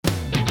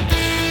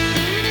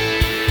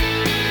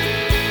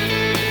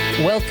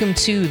Welcome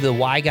to the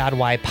Why God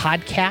Why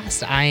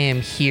podcast. I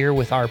am here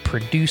with our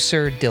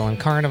producer, Dylan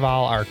Carnival,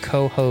 our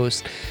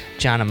co-host,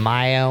 John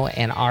Amayo,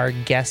 and our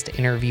guest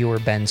interviewer,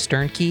 Ben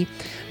Sternke.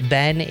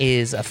 Ben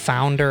is a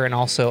founder and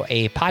also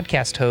a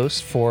podcast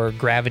host for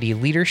Gravity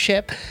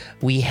Leadership.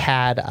 We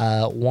had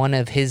one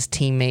of his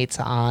teammates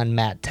on,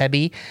 Matt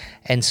Tebby,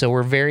 and so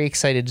we're very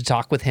excited to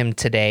talk with him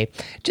today.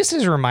 Just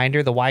as a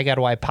reminder, the Why God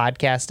Why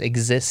podcast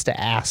exists to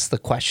ask the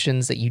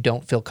questions that you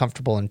don't feel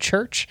comfortable in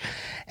church.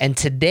 And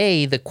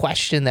today, the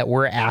question that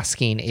we're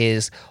asking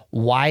is,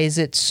 why is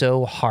it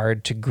so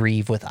hard to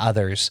grieve with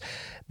others?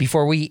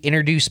 Before we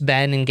introduce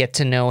Ben and get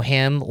to know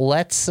him,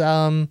 let's,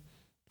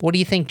 what do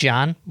you think,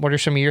 John? What are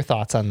some of your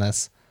thoughts on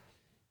this?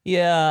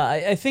 Yeah,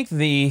 I think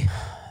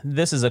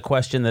this is a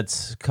question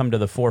that's come to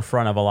the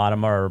forefront of a lot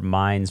of our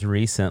minds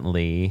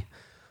recently.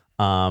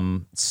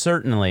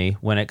 Certainly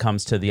when it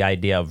comes to the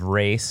idea of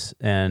race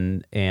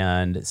and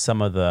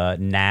some of the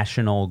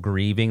national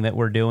grieving that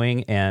we're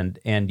doing, and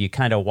you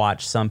kind of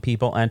watch some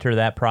people enter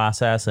that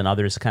process and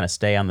others kind of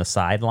stay on the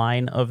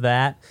sideline of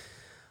that.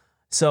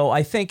 So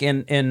I think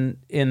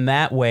in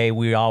that way,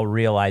 we all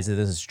realize that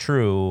this is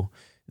true,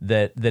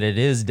 that it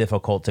is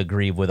difficult to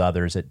grieve with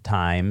others at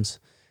times.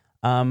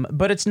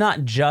 But it's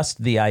not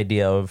just the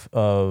idea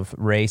of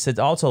race. It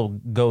also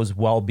goes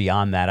well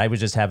beyond that. I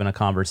was just having a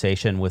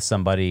conversation with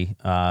somebody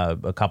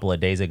a couple of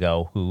days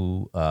ago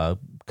who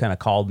kind of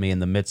called me in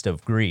the midst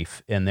of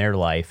grief in their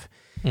life.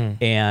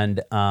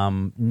 And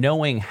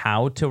knowing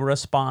how to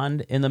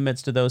respond in the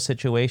midst of those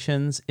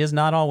situations is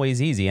not always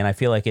easy. And I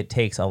feel like it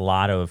takes a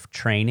lot of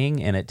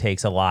training and it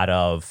takes a lot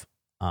of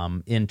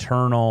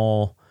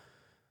internal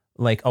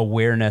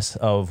awareness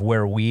of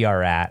where we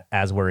are at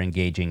as we're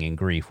engaging in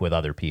grief with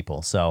other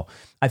people. So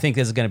I think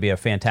this is going to be a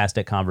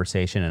fantastic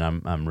conversation,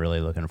 and I'm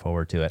really looking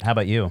forward to it. How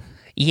about you?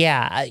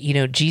 Yeah,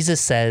 Jesus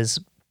says,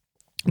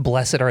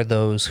 "Blessed are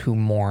those who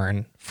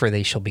mourn, for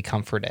they shall be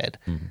comforted."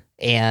 Mm-hmm.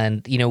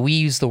 And, we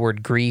use the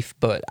word grief,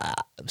 but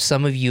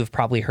some of you have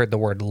probably heard the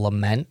word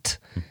lament.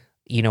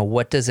 Mm-hmm.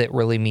 What does it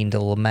really mean to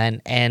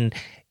lament? And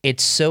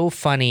it's so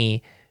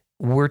funny.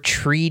 We're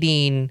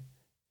treating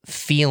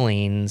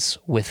feelings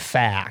with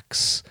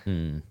facts,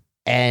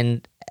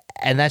 and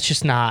that's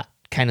just not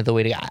kind of the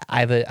way to. I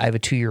have a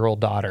 2-year-old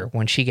daughter.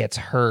 When she gets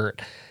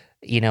hurt,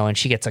 and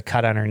she gets a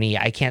cut on her knee,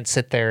 I can't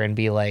sit there and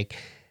be like,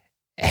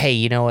 hey,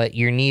 you know what,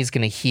 your knee's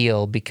going to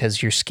heal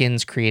because your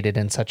skin's created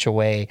in such a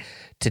way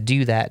to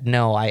do that.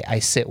 No, I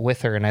sit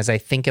with her, and as I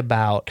think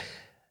about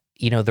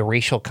the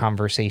racial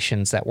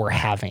conversations that we're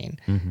having,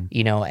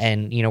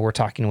 and, we're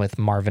talking with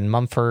Marvin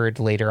Mumford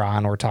later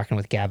on, we're talking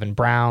with Gavin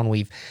Brown.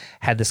 We've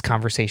had this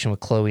conversation with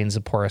Chloe and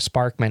Zipporah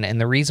Sparkman.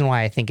 And the reason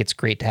why I think it's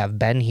great to have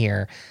Ben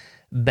here,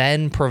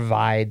 Ben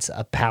provides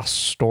a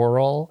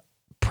pastoral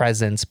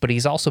presence, but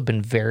he's also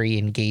been very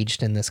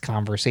engaged in this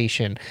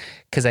conversation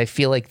because I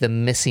feel like the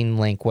missing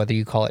link, whether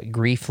you call it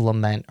grief,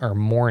 lament, or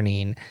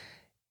mourning,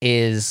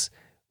 is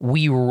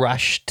we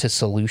rush to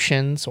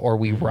solutions or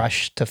we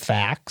rush to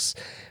facts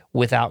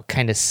without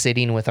kind of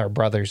sitting with our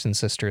brothers and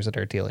sisters that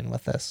are dealing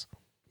with this.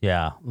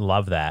 Yeah,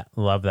 love that.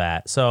 Love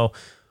that. So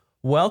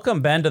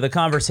welcome, Ben, to the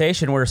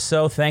conversation. We're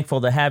so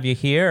thankful to have you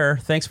here.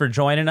 Thanks for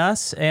joining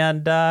us.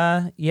 And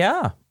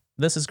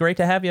this is great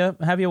to have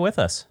you with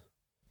us.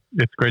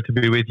 It's great to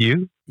be with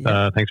you.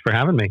 Yeah. Thanks for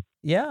having me.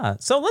 Yeah.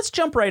 So let's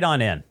jump right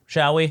on in,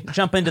 shall we?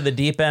 Jump into the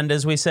deep end,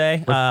 as we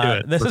say. Let's do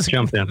it. Let's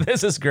jump in.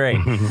 This is great.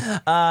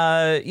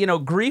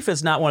 Grief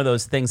is not one of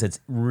those things that's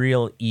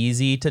real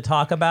easy to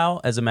talk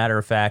about. As a matter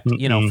of fact,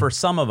 for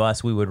some of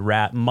us, we would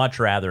much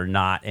rather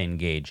not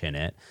engage in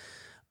it.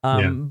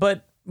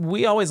 But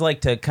we always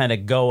like to kind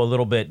of go a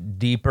little bit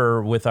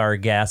deeper with our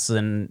guests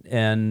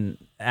and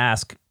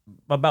ask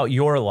about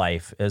your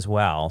life as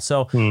well.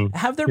 So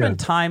have there been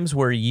times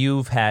where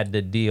you've had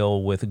to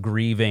deal with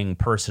grieving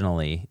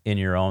personally in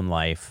your own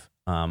life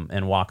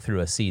and walk through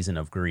a season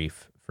of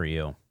grief for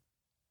you?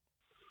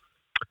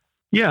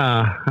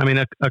 Yeah. I mean,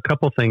 a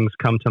couple things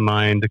come to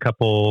mind. A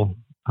couple,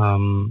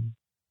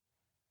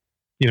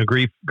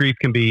 grief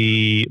can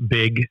be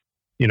big,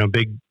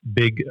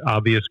 big,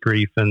 obvious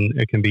grief. And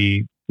it can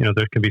be,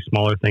 there can be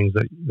smaller things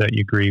that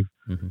you grieve.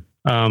 Mm-hmm.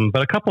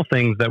 But a couple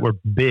things that were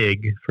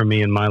big for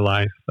me in my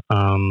life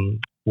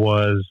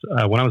was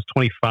when I was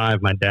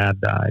 25, my dad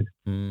died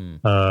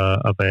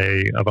of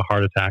a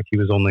heart attack. He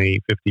was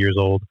only 50 years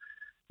old.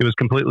 It was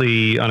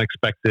completely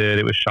unexpected.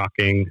 It was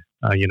shocking.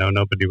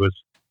 Nobody was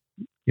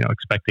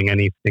expecting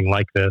anything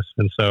like this,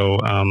 and so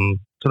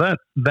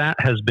that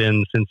has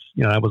been since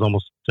that was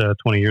almost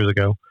 20 years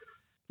ago.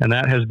 And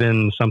that has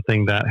been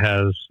something that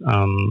has,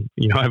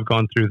 I've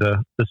gone through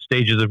the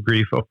stages of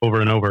grief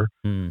over and over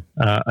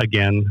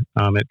again.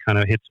 It kind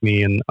of hits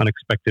me in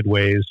unexpected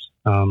ways.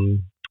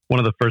 One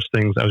of the first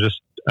things, I was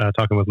just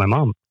talking with my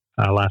mom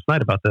last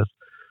night about this.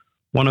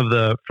 One of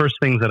the first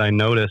things that I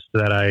noticed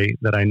that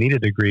I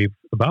needed to grieve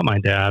about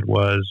my dad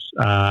was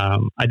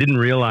I didn't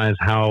realize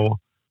how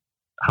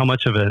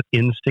much of an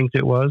instinct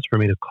it was for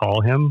me to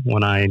call him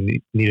when I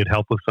needed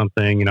help with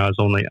something. I was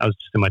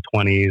just in my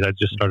 20s. I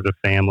just started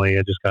a family.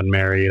 I just got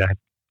married. I had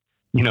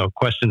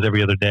questions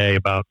every other day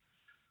about,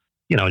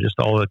 just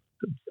all the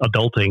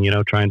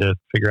adulting, trying to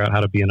figure out how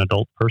to be an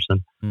adult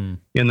person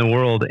in the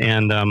world.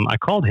 And I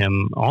called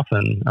him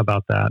often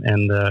about that.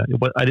 And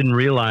I didn't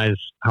realize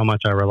how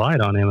much I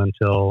relied on him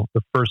until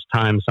the first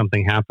time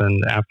something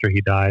happened after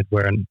he died,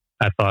 where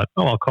I thought,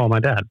 oh, I'll call my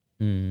dad.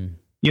 And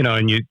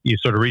you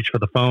sort of reach for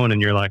the phone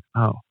and you're like,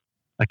 oh,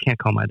 I can't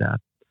call my dad.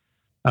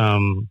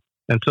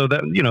 And so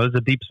that, there's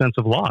a deep sense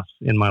of loss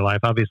in my life,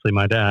 obviously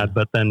my dad,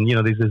 but then,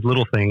 these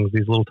little things,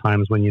 these little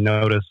times when you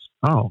notice,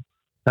 oh,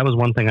 that was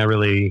one thing I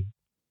really,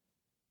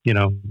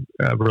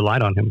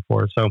 relied on him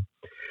for. So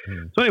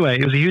anyway,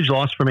 it was a huge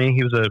loss for me.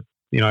 He was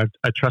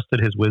I trusted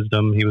his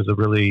wisdom. He was a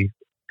really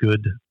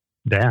good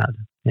dad,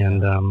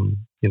 and,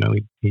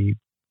 he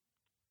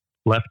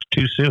left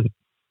too soon.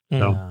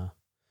 So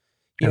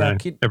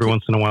every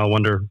once in a while,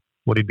 wonder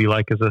what he'd be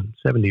like as a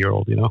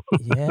 70-year-old,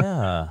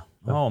 Yeah.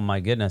 Oh my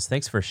goodness.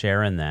 Thanks for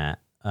sharing that.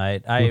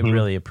 I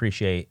really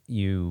appreciate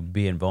you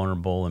being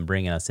vulnerable and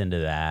bringing us into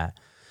that.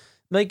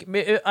 Like,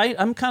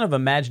 I'm kind of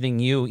imagining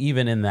you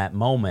even in that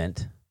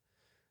moment,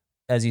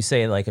 as you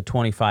say, like a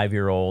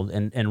 25-year-old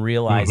and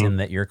realizing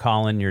that you're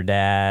calling your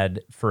dad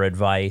for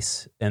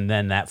advice. And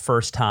then that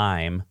first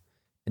time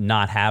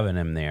not having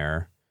him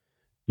there.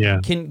 Yeah.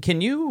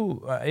 Can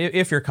you,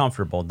 if you're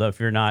comfortable, if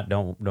you're not,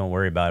 don't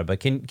worry about it, but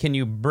can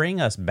you bring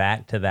us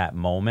back to that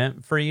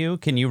moment for you?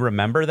 Can you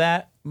remember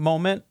that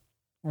moment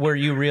where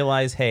you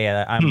realize, hey,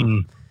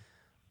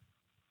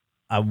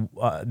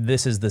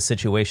 this is the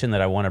situation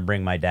that I want to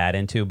bring my dad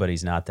into, but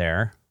he's not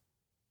there?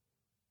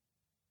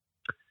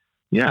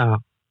 Yeah.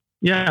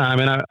 I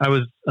mean, I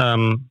was,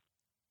 I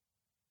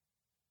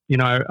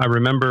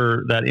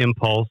remember that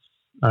impulse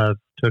to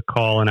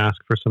call and ask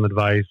for some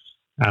advice,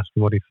 ask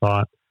him what he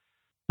thought.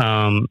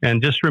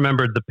 And just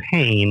remembered the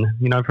pain.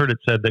 I've heard it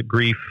said that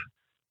grief,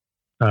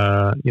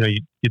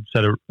 you'd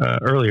said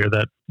earlier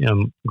that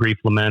grief,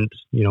 lament,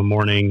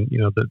 mourning,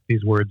 that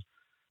these words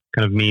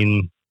kind of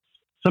mean,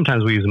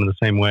 sometimes we use them in the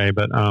same way,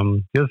 but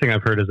the other thing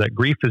I've heard is that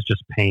grief is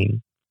just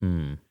pain.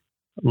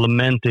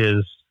 Lament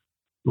is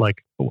like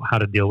how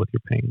to deal with your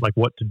pain, like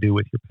what to do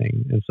with your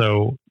pain. And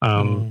so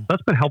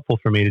that's been helpful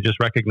for me to just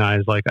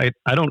recognize, like,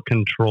 I don't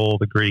control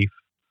the grief.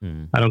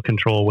 I don't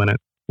control when it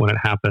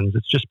happens.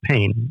 It's just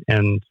pain.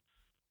 And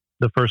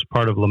the first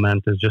part of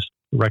lament is just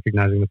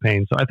recognizing the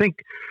pain. So I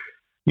think,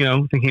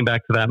 thinking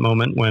back to that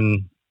moment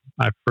when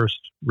I first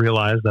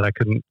realized that I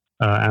couldn't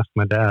ask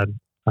my dad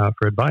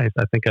for advice,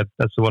 I think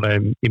that's what I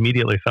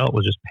immediately felt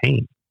was just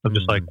pain of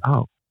just like,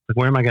 oh, like,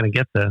 where am I going to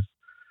get this?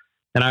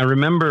 And I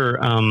remember,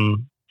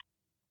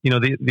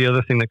 the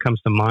other thing that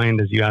comes to mind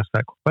as you ask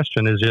that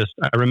question is just,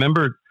 I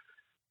remember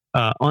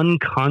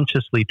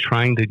unconsciously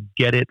trying to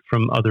get it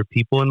from other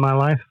people in my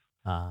life.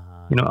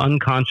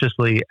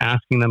 Unconsciously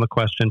asking them a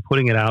question,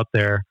 putting it out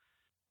there.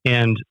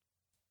 And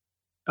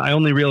I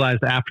only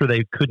realized after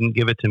they couldn't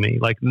give it to me.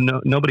 Like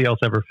nobody else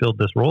ever filled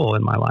this role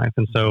in my life.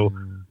 And so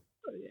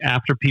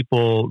after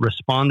people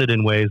responded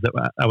in ways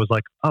that I was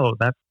like, oh,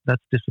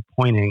 that's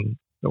disappointing,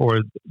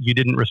 or you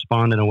didn't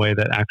respond in a way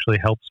that actually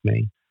helps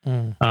me.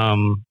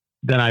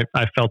 Then I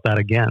felt that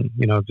again,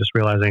 just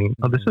realizing,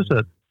 oh, this is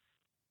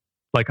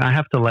I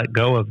have to let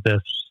go of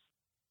this.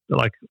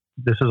 Like,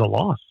 this is a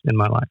loss in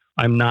my life.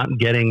 I'm not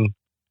getting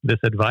this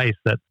advice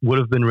that would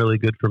have been really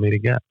good for me to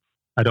get.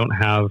 I don't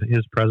have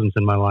his presence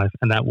in my life,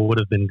 and that would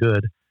have been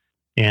good.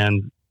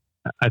 And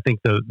I think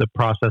the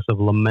process of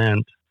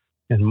lament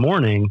and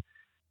mourning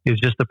is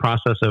just the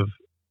process of,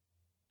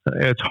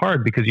 it's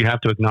hard because you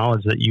have to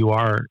acknowledge that you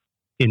are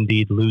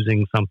indeed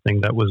losing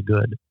something that was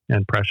good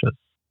and precious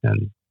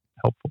and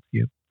helpful to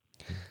you.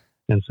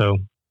 And so,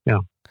 yeah.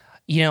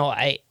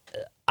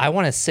 I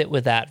want to sit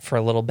with that for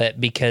a little bit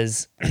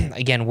because,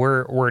 again,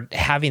 we're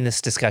having this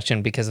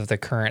discussion because of the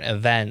current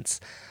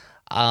events.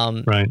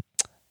 Right.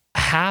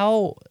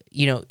 How,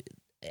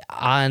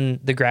 on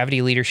the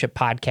Gravity Leadership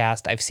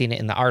podcast, I've seen it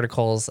in the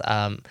articles.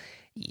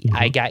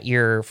 I got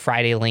your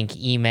Friday Link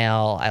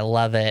email. I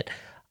love it.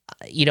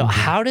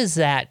 How does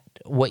that,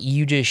 what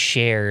you just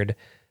shared,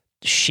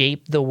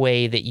 shape the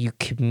way that you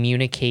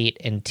communicate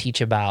and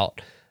teach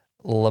about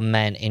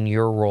lament in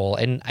your role?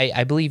 And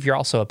I believe you're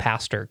also a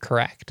pastor,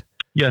 correct?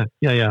 Yeah.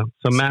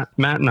 So Matt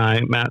and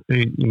I, who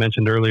you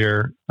mentioned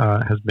earlier,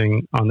 has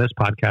been on this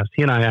podcast.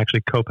 He and I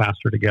actually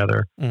co-pastor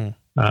together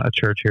a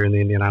church here in the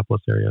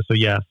Indianapolis area. So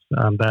yes,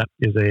 that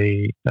is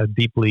a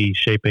deeply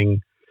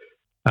shaping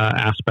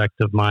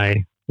aspect of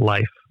my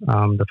life.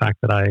 The fact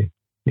that I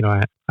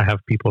have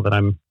people that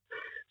I'm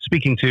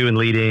speaking to and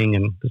leading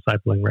and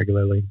discipling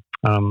regularly.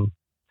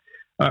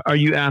 Are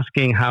you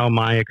asking how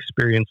my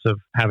experience of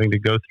having to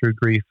go through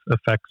grief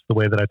affects the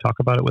way that I talk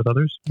about it with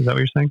others? Is that what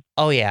you're saying?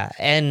 Oh yeah.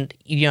 And,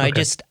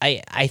 okay.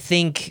 I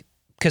think,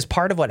 because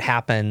part of what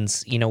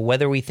happens,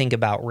 whether we think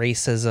about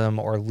racism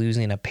or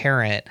losing a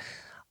parent,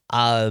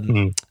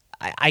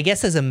 I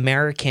guess as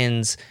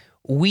Americans,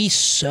 we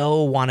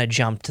so want to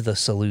jump to the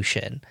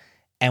solution.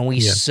 And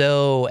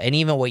and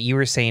even what you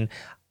were saying,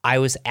 I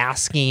was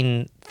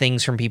asking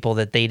things from people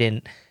that they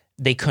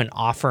they couldn't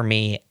offer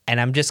me. And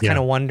I'm just kind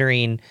of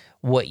wondering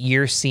what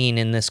you're seeing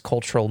in this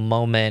cultural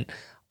moment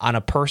on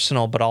a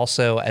personal, but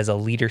also as a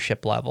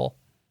leadership level.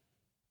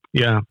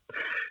 Yeah.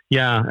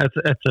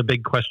 That's a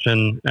big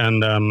question.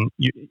 And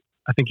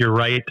I think you're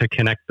right to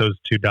connect those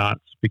two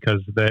dots,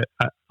 because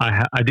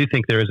I do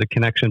think there is a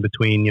connection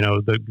between,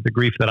 the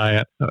grief that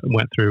I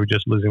went through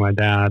just losing my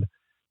dad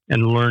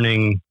and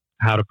learning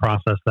how to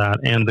process that,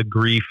 and the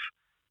grief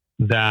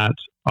that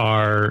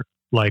our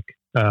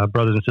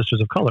brothers and sisters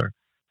of color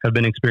have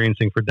been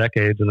experiencing for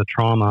decades, and the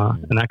trauma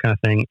and that kind of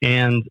thing.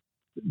 And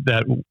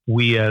that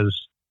we as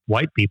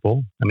white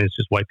people, I mean, it's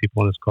just white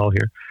people on this call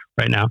here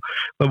right now,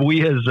 but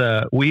we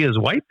as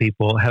white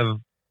people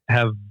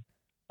have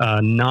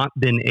not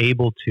been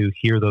able to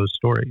hear those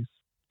stories.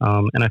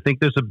 And I think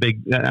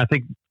I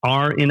think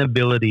our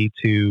inability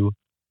to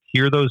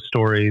hear those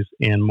stories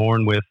and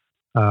mourn with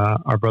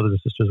our brothers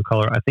and sisters of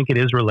color, I think it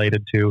is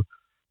related to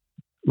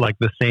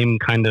the same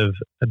kind of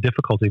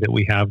difficulty that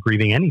we have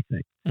grieving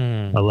anything,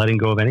 letting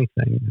go of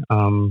anything.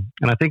 And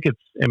I think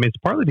it's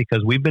partly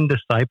because we've been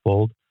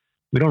discipled.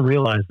 We don't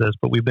realize this,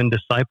 but we've been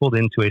discipled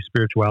into a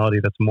spirituality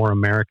that's more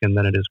American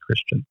than it is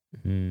Christian.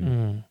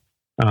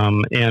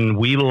 And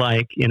we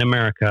in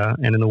America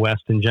and in the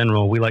West in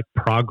general, we like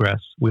progress.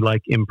 We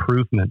like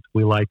improvement.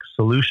 We like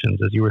solutions,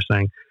 as you were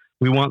saying.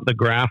 We want the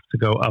graph to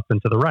go up and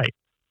to the right.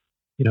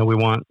 We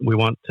want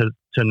to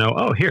know,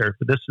 oh, here,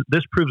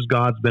 this proves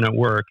God's been at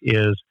work,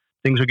 is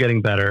things are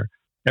getting better.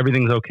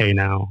 Everything's okay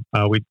now.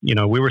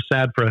 We were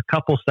sad for a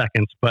couple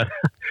seconds, but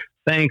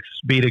thanks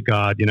be to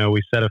God.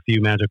 We said a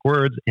few magic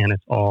words and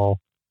it's all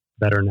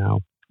better now.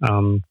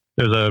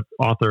 There's an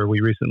author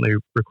we recently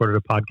recorded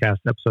a podcast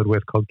episode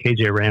with called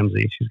KJ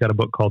Ramsey. She's got a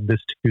book called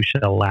This Too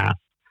Shall Last.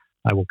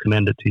 I will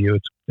commend it to you.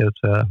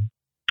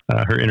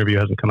 Her interview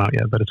hasn't come out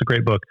yet, but it's a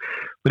great book.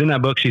 But in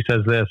that book, she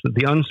says this: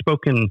 the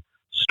unspoken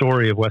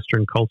story of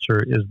Western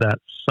culture is that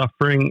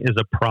suffering is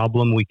a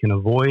problem we can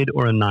avoid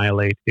or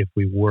annihilate if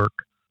we work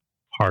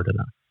hard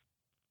enough.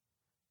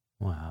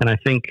 Wow. And I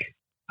think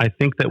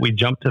that we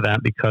jump to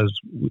that because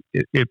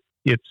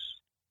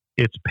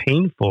it's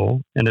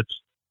painful, and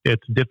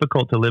it's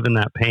difficult to live in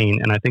that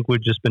pain. And I think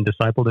we've just been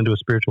discipled into a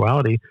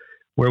spirituality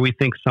where we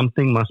think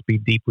something must be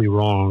deeply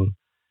wrong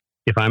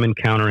if I'm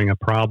encountering a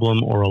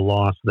problem or a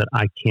loss that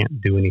I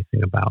can't do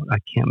anything about. I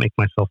can't make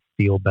myself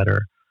feel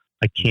better.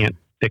 I can't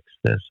fix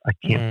this. I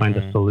can't find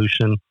a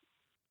solution.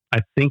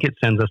 I think it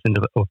sends us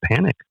into a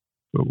panic.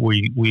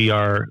 We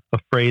are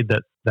afraid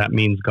that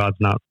means God's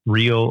not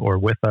real or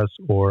with us,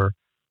 or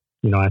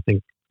I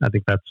think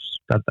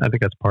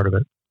that's part of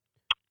it.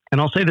 And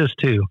I'll say this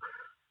too.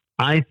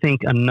 I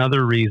think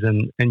another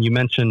reason, and you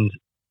mentioned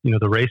the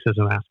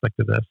racism aspect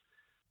of this.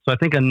 So I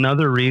think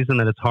another reason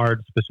that it's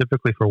hard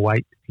specifically for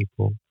white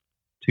people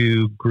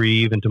to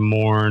grieve and to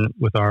mourn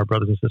with our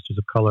brothers and sisters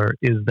of color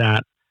is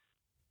that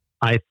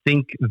I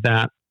think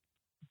that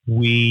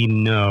we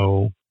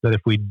know that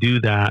if we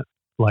do that,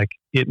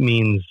 it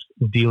means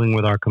dealing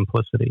with our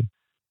complicity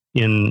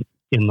in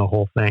the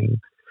whole thing.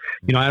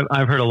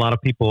 I've heard a lot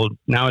of people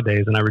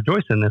nowadays, and I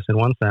rejoice in this in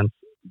one sense,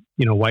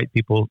 white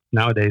people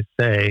nowadays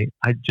say,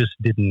 I just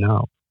didn't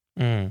know.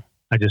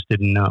 I just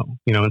didn't know,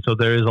 and so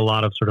there is a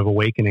lot of sort of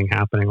awakening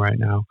happening right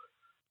now.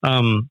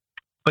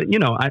 But,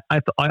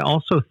 I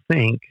also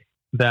think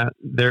that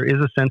there is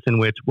a sense in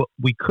which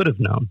we could have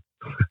known,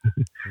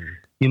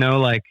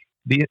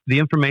 the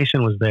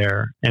information was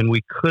there and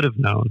we could have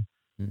known,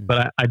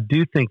 but I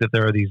do think that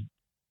there are these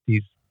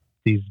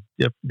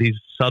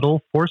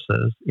subtle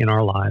forces in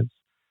our lives.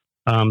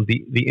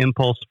 The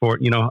impulse for,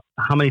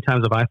 how many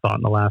times have I thought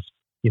in the last,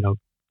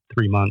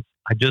 3 months,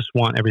 I just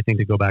want everything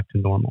to go back to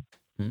normal.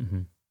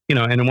 And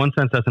in one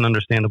sense, that's an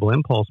understandable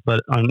impulse,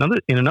 but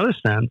in another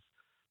sense,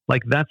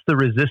 that's the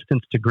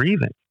resistance to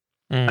grieving.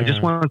 I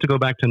just want it to go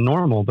back to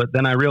normal. But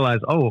then I realize,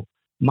 oh,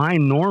 my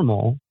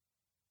normal,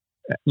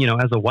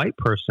 as a white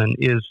person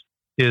is,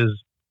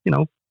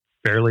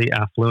 fairly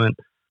affluent,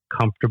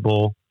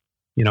 comfortable.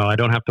 I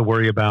don't have to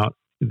worry about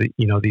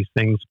these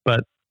things.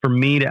 But for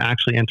me to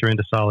actually enter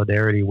into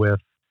solidarity with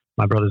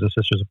my brothers and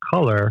sisters of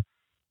color,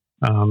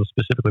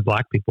 specifically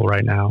Black people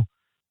right now,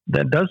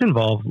 that does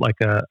involve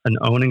an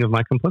owning of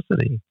my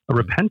complicity, a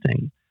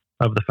repenting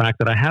of the fact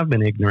that I have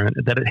been ignorant,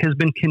 that it has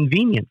been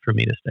convenient for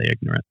me to stay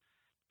ignorant,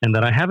 and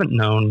that I haven't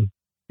known,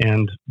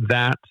 and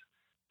that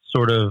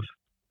sort of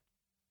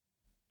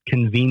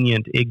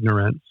convenient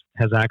ignorance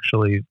has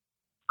actually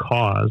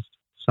caused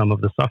some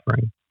of the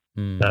suffering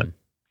that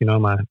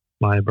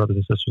my brothers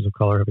and sisters of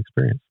color have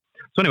experienced.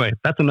 So anyway,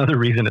 that's another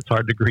reason it's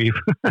hard to grieve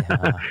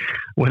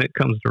when it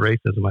comes to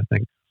racism, I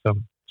think. So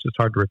it's just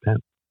hard to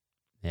repent.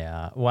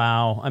 Yeah.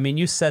 Wow. I mean,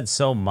 you said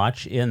so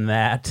much in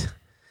that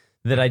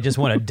I just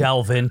want to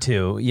delve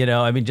into,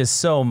 just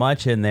so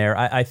much in there.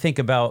 I think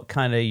about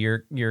kind of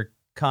your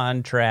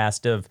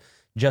contrast of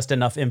just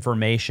enough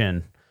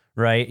information,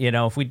 right?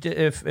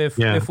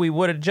 If we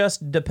would have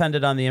just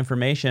depended on the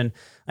information,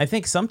 I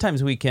think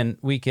sometimes we can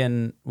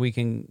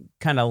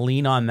kind of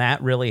lean on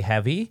that really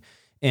heavy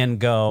and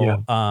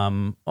go,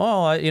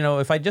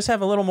 if I just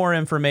have a little more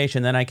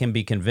information, then I can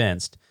be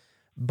convinced.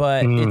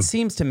 But it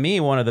seems to me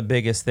one of the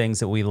biggest things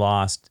that we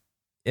lost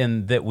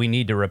and that we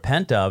need to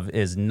repent of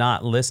is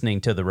not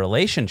listening to the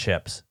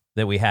relationships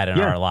that we had in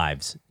our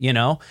lives, you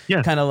know,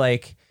 kind of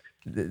like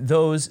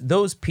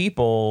those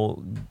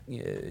people,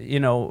 you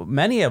know,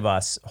 many of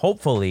us,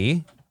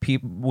 hopefully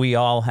we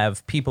all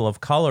have people of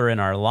color in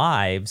our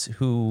lives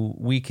who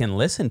we can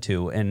listen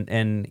to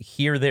and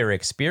hear their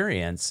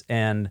experience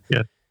and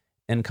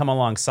come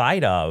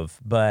alongside of.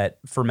 But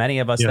for many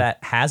of us,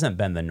 that hasn't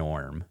been the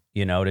norm,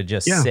 you know, to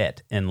just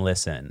sit and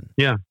listen.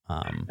 Yeah.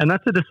 And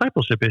that's a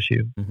discipleship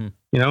issue,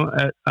 you know,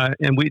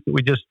 and we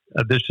just,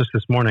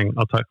 this morning,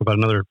 I'll talk about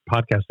another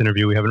podcast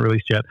interview we haven't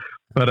released yet,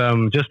 but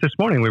just this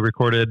morning we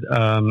recorded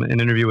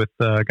an interview with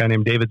a guy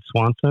named David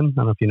Swanson. I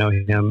don't know if you know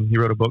him. He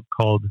wrote a book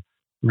called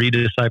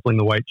Rediscipling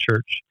the White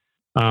Church.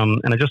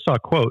 And I just saw a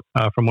quote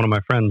from one of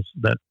my friends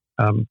that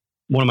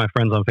one of my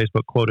friends on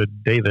Facebook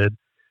quoted David,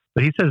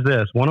 but he says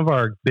this: one of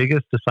our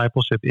biggest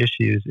discipleship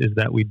issues is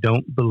that we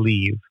don't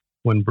believe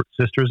when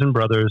sisters and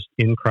brothers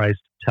in Christ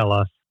tell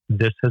us,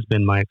 this has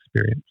been my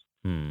experience.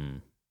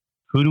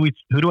 Who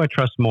do I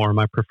trust more,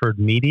 my preferred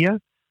media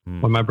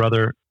or my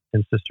brother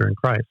and sister in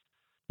Christ?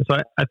 And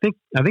so I think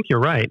you're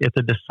right. It's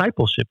a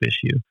discipleship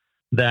issue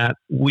that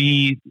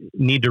we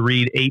need to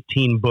read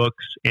 18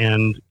 books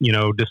and, you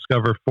know,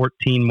 discover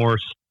 14 more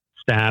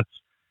stats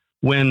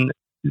when,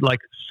 like,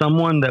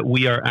 someone that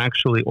we are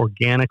actually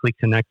organically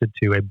connected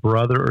to, a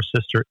brother or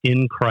sister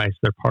in Christ,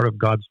 they're part of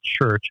God's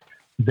church,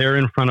 they're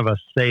in front of us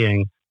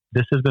saying,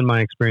 this has been my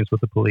experience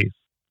with the police.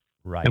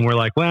 Right. And we're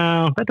like,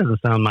 well, that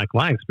doesn't sound like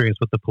my experience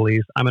with the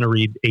police. I'm going to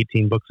read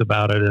 18 books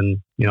about it and,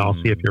 you know, I'll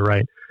see if you're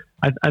right.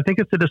 I think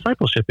it's a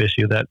discipleship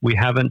issue that we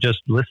haven't just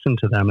listened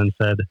to them and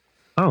said,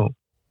 oh,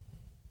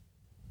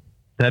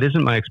 that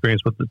isn't my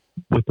experience with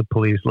the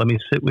police. Let me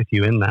sit with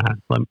you in that.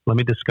 Let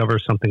me discover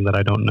something that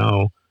I don't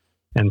know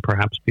and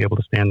perhaps be able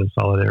to stand in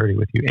solidarity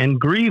with you and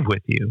grieve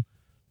with you.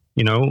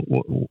 You know,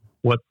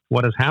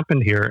 what has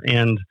happened here.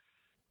 And,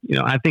 you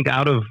know, I think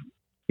out of,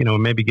 you know,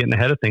 maybe getting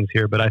ahead of things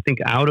here, but I think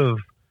out of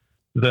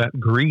that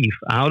grief,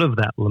 out of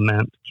that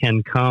lament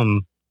can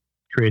come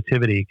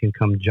creativity, can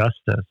come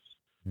justice,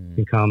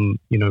 can come,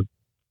 you know,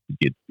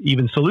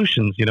 even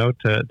solutions, you know,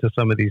 to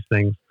some of these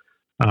things.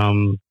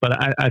 But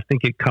I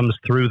think it comes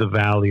through the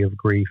valley of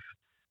grief.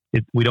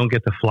 We don't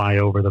get to fly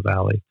over the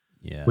valley.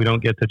 Yeah. We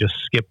don't get to just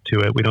skip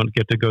to it. We don't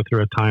get to go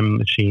through a time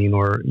machine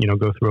or, you know,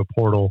 go through a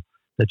portal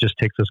that just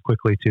takes us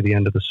quickly to the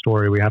end of the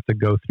story. We have to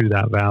go through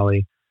that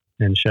valley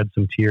and shed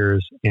some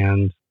tears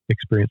and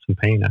experience some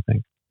pain, I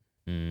think.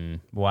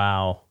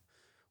 Wow.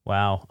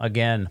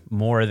 Again,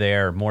 more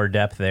there, more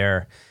depth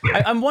there.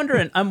 I'm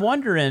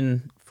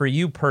wondering for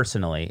you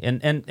personally,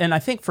 and I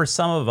think for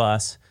some of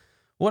us,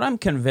 what I'm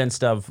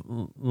convinced of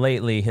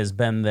lately has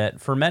been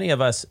that for many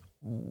of us,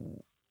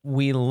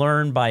 we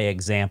learn by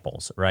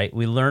examples, right?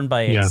 We learn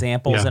by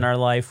examples in our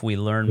life. We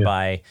learn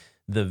by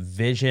the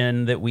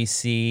vision that we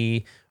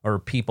see or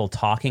people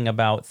talking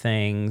about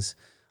things.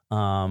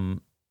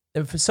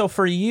 So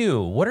for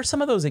you, what are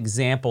some of those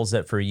examples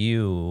that for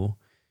you,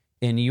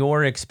 in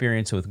your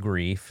experience with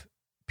grief,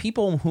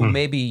 people who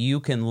maybe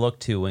you can look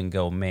to and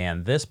go,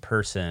 man, this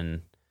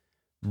person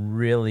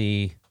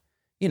really,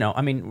 you know,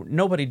 I mean,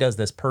 nobody does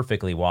this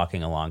perfectly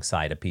walking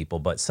alongside of people,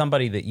 but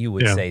somebody that you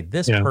would say,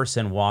 this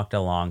person walked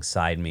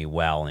alongside me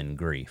well in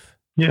grief.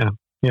 Yeah.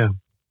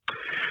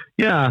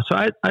 So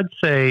I'd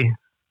say,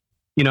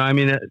 you know, I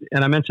mean,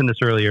 and I mentioned this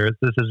earlier,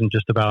 this isn't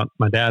just about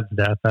my dad's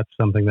death. That's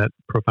something that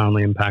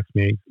profoundly impacts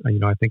me, you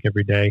know, I think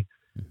every day.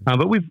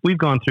 But we've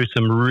gone through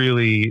some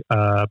really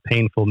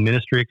painful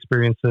ministry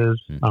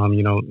experiences,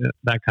 you know,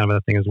 that kind of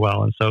a thing as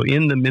well. And so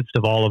in the midst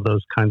of all of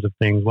those kinds of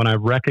things, when I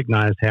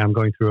recognized, hey, I'm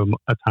going through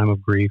a time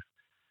of grief,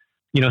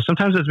 you know,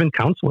 sometimes there's been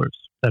counselors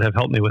that have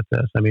helped me with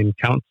this. I mean,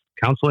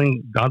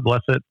 counseling, God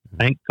bless it.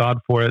 Thank God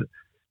for it.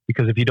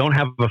 Because if you don't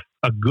have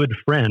a good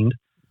friend,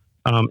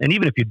 and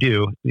even if you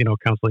do, you know,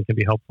 counseling can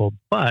be helpful.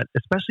 But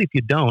especially if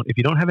you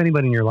don't have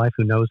anybody in your life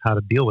who knows how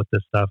to deal with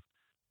this stuff,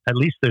 at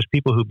least there's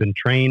people who've been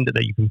trained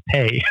that you can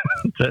pay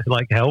to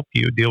like help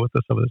you deal with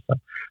some of this stuff.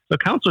 So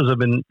counselors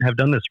have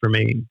done this for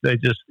me.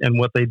 And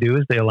what they do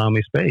is they allow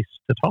me space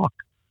to talk.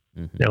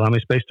 They allow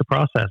me space to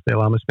process. They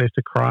allow me space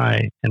to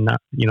cry, and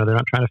not, you know, they're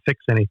not trying to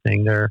fix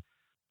anything.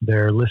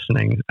 They're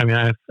listening. I mean,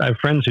 I have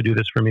friends who do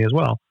this for me as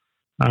well.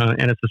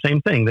 And it's the same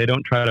thing. They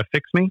don't try to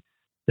fix me.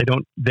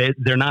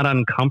 They're not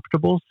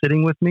uncomfortable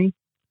sitting with me.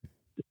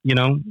 You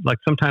know, like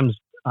sometimes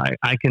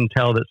I can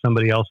tell that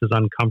somebody else is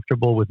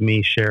uncomfortable with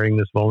me sharing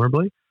this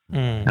vulnerably,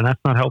 and that's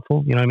not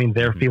helpful. You know what I mean?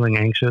 They're feeling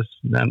anxious.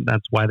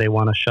 That's why they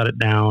want to shut it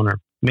down or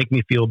make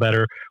me feel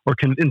better or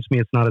convince me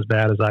it's not as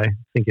bad as I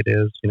think it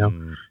is, you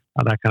know,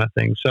 that kind of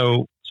thing.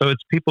 So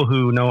it's people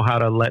who know how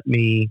to let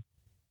me,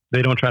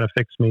 they don't try to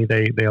fix me.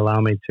 They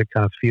allow me to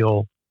kind of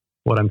feel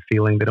what I'm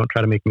feeling. They don't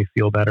try to make me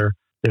feel better.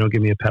 They don't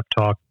give me a pep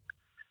talk.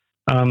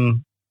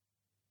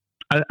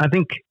 I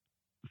think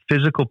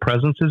physical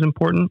presence is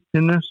important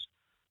in this.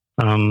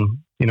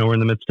 You know, we're in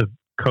the midst of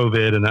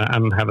COVID, and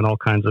I'm having all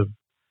kinds of,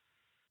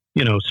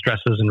 you know,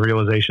 stresses and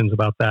realizations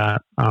about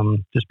that.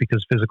 Just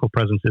because physical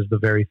presence is the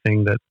very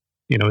thing that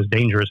is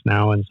dangerous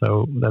now. And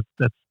so that's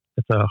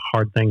a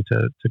hard thing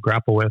to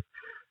grapple with.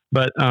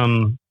 But,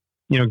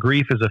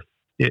 grief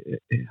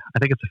I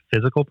think it's a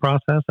physical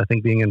process. I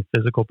think being in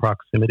physical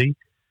proximity,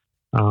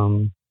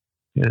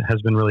 it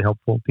has been really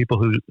helpful. People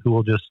who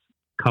will just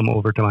come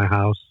over to my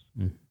house,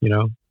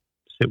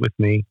 sit with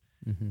me,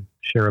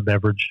 share a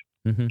beverage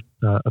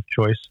of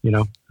choice,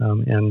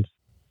 and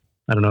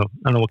I don't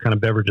know what kind of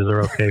beverages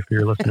are okay for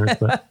your listeners,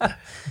 but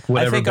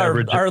whatever. I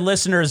think our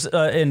listeners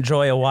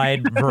enjoy a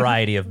wide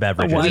variety of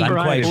beverages. I'm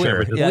quite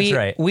sure. That's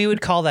right. We would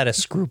call that a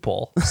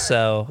scruple.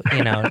 So,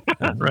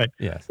 right.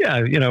 Yes.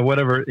 Yeah.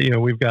 Whatever,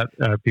 we've got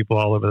people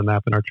all over the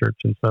map in our church.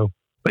 And so,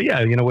 but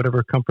yeah,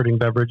 whatever comforting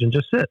beverage, and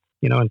just sit,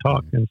 and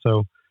talk. And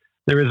so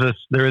there is a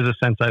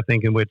sense, I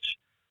think, in which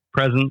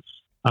presence,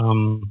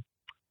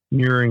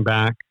 mirroring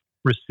back,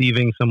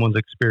 receiving someone's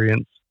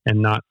experience and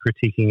not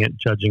critiquing it,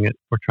 judging it,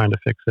 or trying to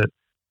fix it,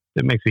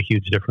 it makes a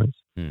huge difference.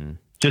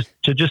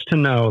 Just to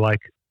know,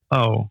 like,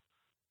 oh,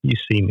 you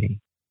see me.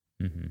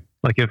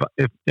 Like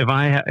if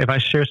I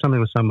share something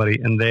with somebody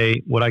and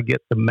what I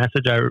get, the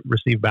message I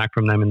receive back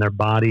from them in their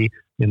body,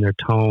 in their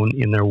tone,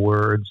 in their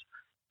words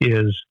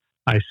is,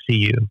 I see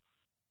you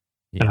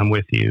and I'm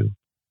with you.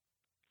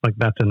 Like,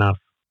 that's enough.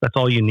 That's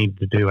all you need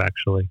to do.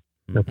 Actually,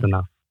 that's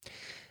enough.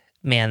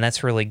 Man,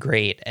 that's really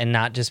great. And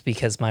not just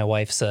because my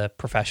wife's a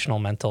professional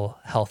mental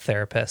health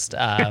therapist.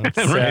 Right.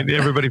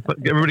 Everybody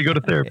go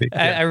to therapy.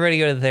 Everybody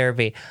go to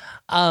therapy.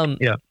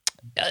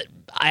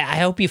 I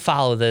hope you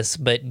follow this,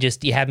 but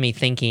just you have me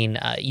thinking,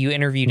 you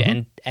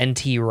interviewed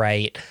N.T.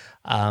 Wright,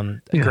 a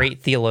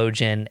great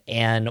theologian.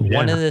 And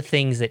one of the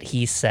things that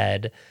he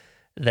said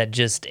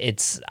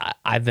that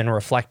I've been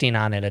reflecting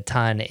on it a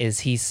ton is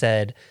he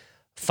said,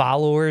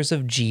 followers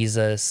of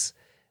Jesus,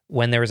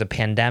 when there was a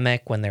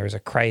pandemic, when there was a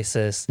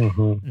crisis,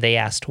 they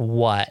asked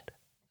what,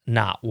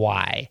 not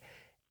why.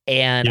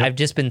 And I've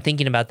just been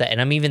thinking about that.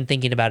 And I'm even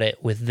thinking about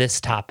it with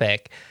this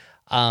topic.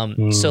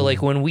 So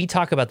like when we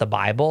talk about the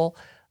Bible,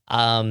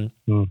 I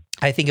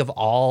think of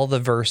all the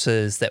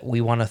verses that we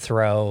want to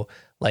throw,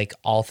 like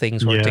all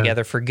things work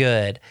together for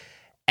good.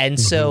 And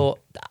so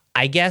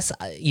I guess,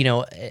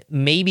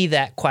 maybe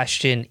that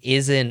question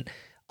isn't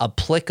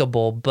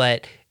applicable,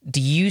 but do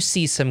you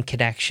see some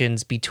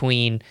connections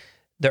between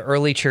the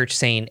early church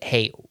saying,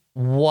 hey,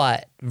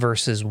 what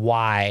versus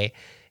why?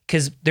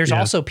 Because there's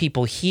also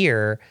people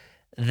here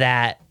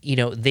that,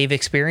 they've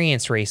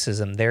experienced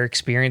racism. They're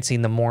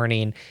experiencing the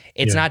mourning.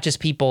 It's not just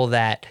people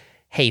that,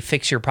 hey,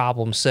 fix your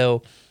problem.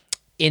 So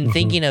in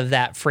thinking of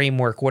that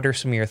framework, what are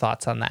some of your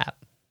thoughts on that?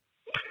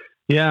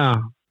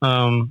 Yeah.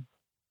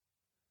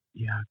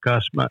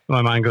 Gosh, my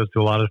mind goes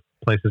to a lot of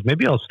places.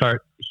 Maybe I'll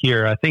start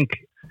here. I think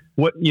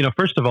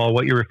first of all,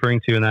 what you're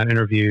referring to in that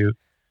interview,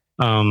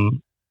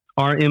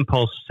 our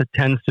impulse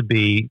tends to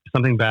be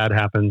something bad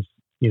happens,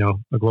 a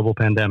global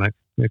pandemic,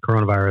 the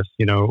coronavirus,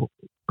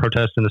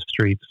 protests in the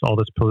streets, all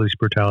this police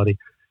brutality,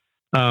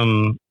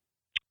 natural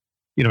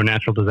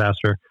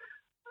disaster.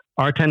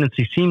 Our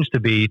tendency seems to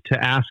be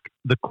to ask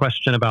the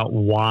question about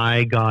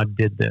why God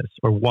did this,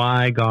 or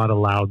why God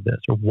allowed this,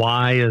 or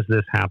why is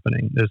this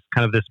happening? There's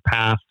kind of this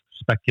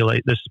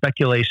there's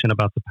speculation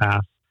about the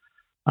past.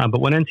 But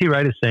what N.T.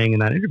 Wright is saying in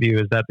that interview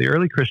is that the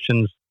early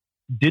Christians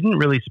didn't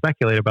really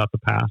speculate about the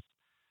past.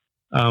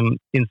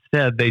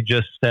 Instead, they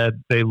just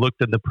said, they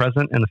looked at the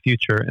present and the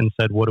future and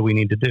said, what do we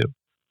need to do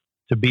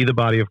to be the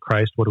body of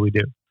Christ? What do we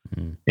do?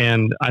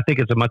 And I think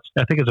it's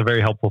a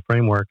very helpful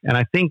framework. And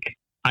I think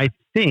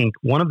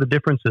one of the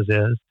differences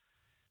is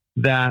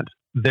that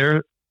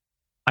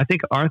I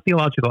think our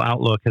theological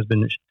outlook has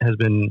been,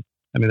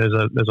 I mean,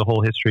 there's a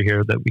whole history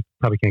here that we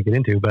probably can't get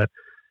into, but,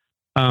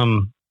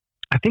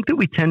 I think that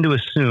we tend to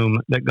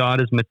assume that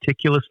God is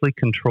meticulously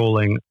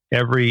controlling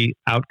every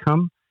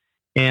outcome.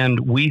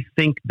 And we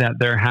think that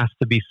there has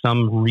to be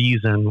some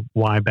reason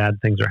why bad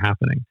things are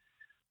happening.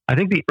 I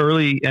think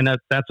and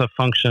that's a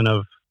function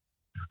of,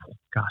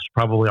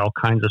 probably all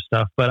kinds of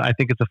stuff, but I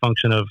think it's a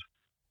function of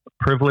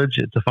privilege.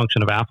 It's a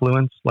function of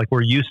affluence. Like,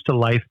 we're used to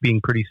life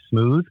being pretty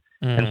smooth.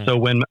 And so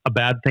when a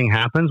bad thing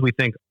happens, we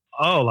think,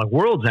 oh, like,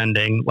 world's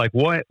ending. Like,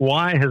 why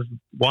has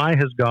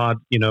God,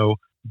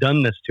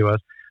 done this to us?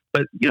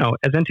 But,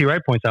 as N.T.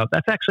 Wright points out,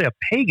 that's actually a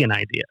pagan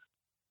idea.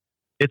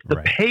 It's the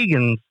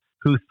pagans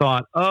who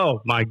thought, oh,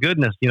 my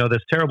goodness,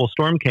 this terrible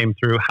storm came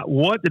through.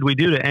 What did we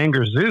do to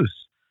anger Zeus?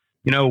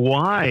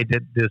 Why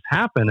did this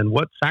happen? And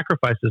what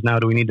sacrifices now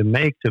do we need to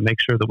make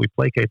sure that we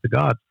placate the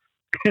gods?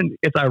 And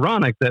it's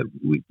ironic that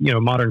we,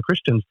 modern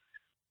Christians,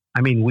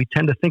 I mean, we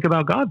tend to think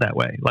about God that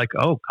way. Like,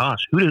 oh,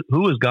 gosh,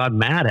 who is God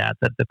mad at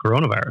that the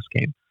coronavirus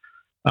came?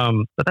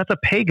 But that's a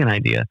pagan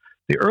idea.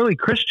 The early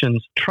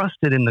Christians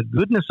trusted in the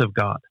goodness of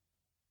God.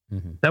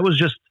 That was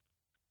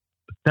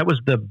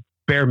the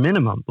bare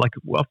minimum. Like,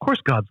 well, of course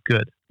God's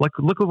good. Like,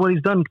 look at what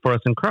he's done for us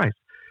in Christ.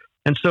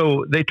 And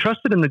so they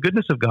trusted in the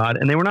goodness of God,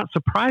 and they were not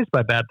surprised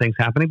by bad things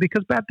happening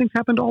because bad things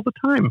happened all the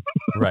time.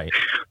 Right.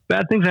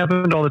 Bad things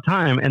happened all the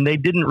time, and they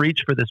didn't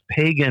reach for this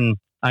pagan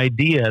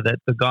idea that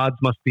the gods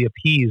must be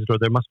appeased or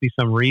there must be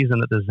some reason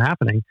that this is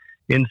happening.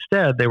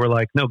 Instead, they were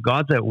like, no,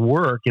 God's at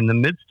work in the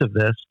midst of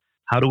this.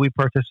 how do we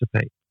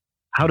participate?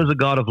 How does a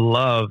God of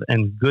love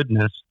and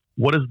goodness,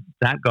 what does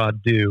that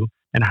God do?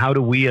 And how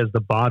do we as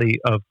the body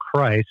of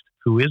Christ,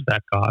 who is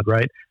that God,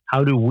 right?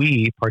 How do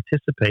we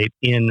participate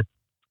in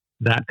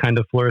that kind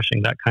of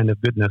flourishing, that kind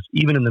of goodness,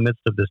 even in the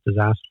midst of this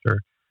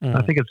disaster?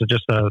 I think it's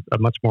just a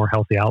much more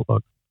healthy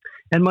outlook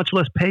and much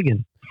less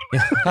pagan.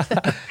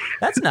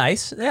 That's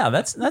nice. Yeah,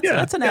 that's an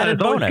added it's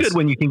bonus. Always good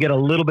when you can get a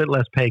little bit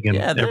less pagan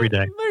every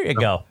day. There you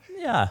go.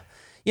 Yeah.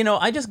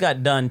 I just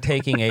got done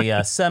taking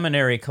a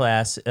seminary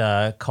class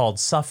called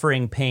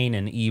Suffering, Pain,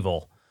 and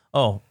Evil.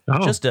 Oh.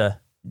 Just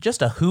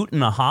a hoot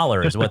and a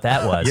holler is what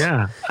that was.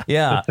 Yeah.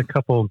 Just a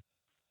couple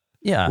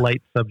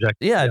light subjects.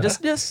 Yeah,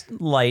 just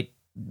light,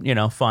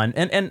 fun.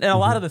 And a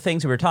lot of the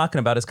things we were talking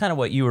about is kind of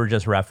what you were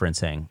just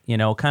referencing,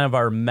 kind of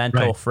our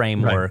mental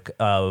framework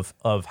of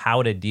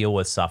how to deal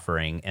with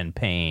suffering and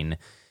pain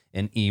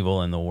and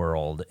evil in the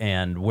world,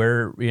 and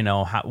where,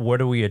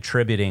 what are we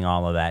attributing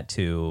all of that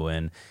to,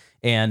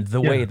 and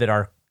the way that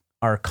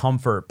our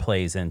comfort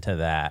plays into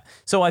that.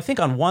 So I think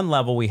on one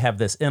level we have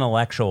this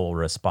intellectual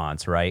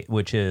response, right?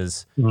 Which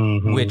is,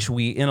 which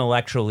we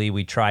intellectually,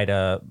 we try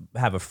to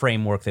have a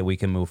framework that we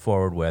can move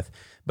forward with.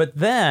 But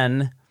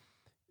then,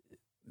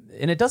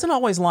 and it doesn't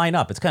always line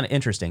up. It's kind of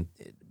interesting.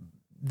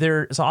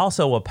 There's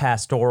also a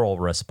pastoral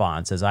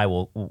response, as I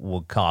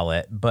will call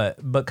it, but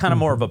kind of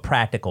more of a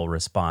practical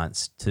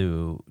response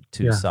to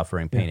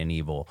suffering, pain, and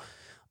evil.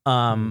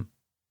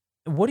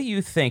 What do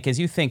you think, as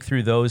you think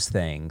through those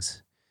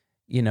things,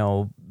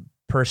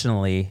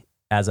 personally,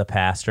 as a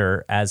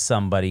pastor, as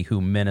somebody who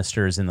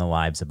ministers in the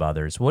lives of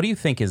others, what do you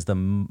think is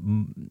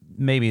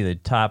maybe the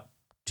top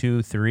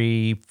 2,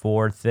 3,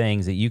 4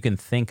 things that you can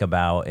think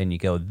about and you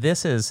go,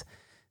 this is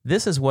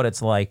what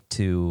it's like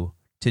to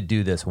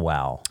do this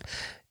well?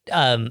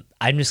 I'm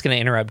just going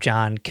to interrupt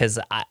John because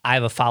I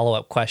have a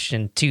follow-up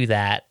question to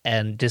that,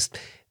 and just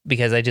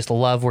because I just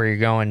love where you're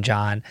going,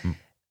 John.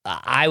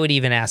 I would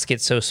even ask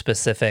it so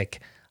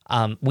specific.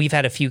 We've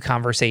had a few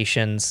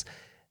conversations.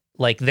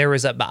 Like there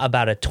was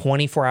about a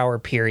 24-hour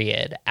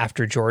period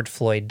after George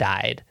Floyd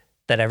died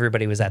that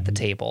everybody was at the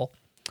table.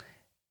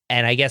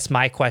 And I guess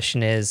my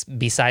question is,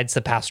 besides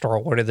the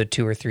pastoral, what are the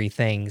 2 or 3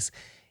 things?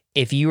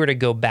 If you were to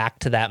go back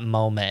to that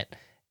moment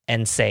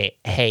and say,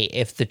 hey,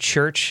 if the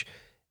church,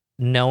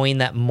 knowing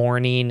that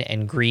mourning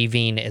and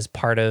grieving is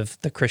part of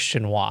the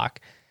Christian walk,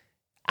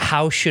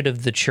 how should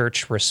have the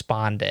church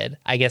responded?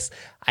 I guess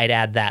I'd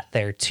add that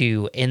there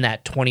too, in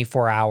that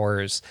 24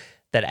 hours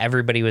that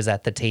everybody was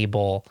at the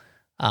table.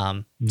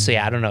 So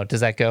yeah, I don't know. Does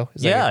that go?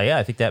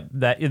 I think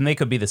that and they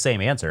could be the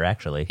same answer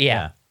actually.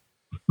 Yeah.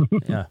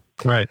 Yeah.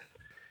 Right.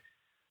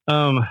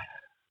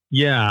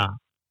 Yeah.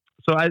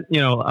 So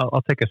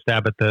I'll take a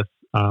stab at this,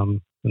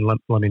 and let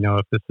me know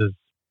if this is,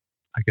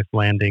 I guess,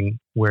 landing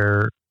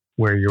where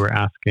you were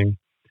asking.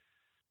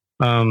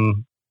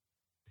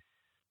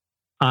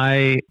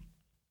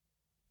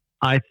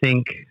 I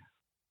think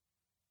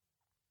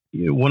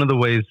one of the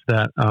ways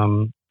that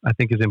I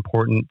think is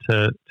important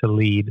to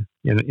lead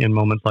in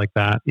moments like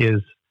that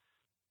is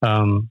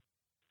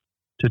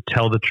to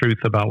tell the truth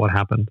about what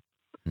happened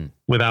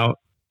without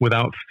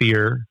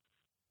fear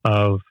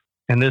of,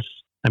 and this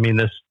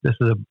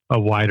is a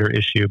wider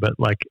issue, but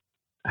like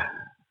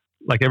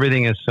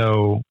everything is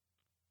so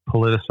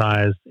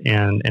politicized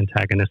and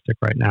antagonistic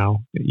right now,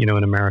 in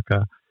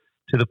America,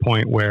 to the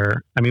point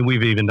where,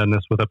 we've even done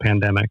this with a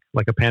pandemic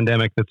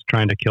that's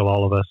trying to kill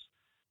all of us.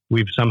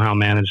 We've somehow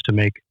managed to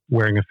make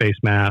wearing a face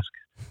mask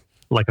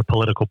like a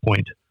political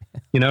point,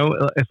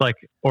 it's like,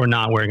 or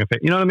not wearing a face,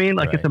 you know what I mean?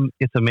 Like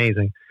it's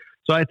amazing.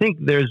 So I think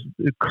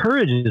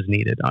courage is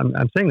needed.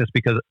 I'm saying this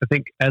because I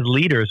think as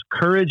leaders,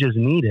 courage is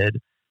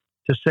needed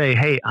to say,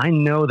 hey, I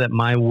know that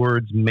my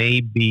words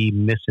may be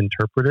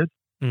misinterpreted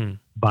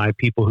by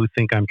people who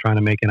think I'm trying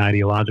to make an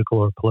ideological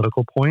or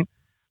political point,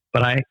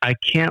 but I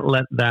can't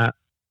let that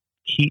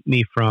keep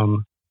me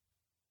from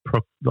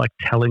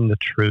telling the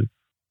truth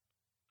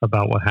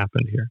about what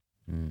happened here.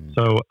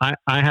 So I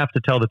have to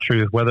tell the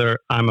truth, whether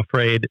I'm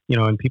afraid,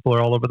 and people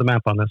are all over the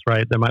map on this,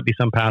 right? There might be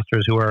some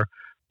pastors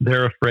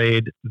they're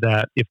afraid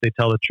that if they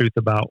tell the truth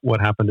about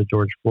what happened to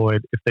George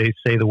Floyd, if they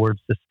say the word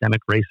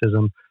systemic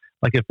racism,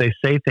 like if they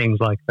say things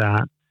like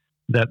that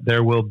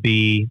there will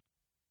be,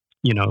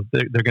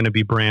 they're going to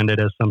be branded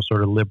as some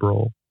sort of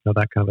liberal,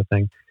 that kind of a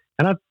thing.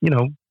 And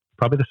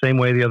probably the same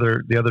way the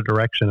other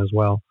direction as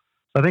well.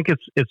 So I think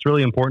it's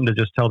really important to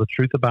just tell the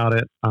truth about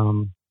it.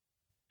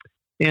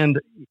 And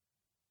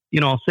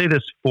I'll say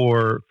this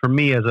for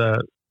me as a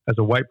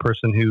white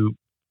person who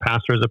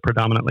pastors a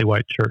predominantly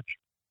white church.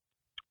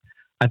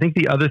 I think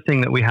the other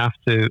thing that we have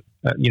to,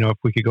 if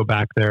we could go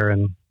back there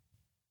and,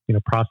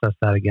 process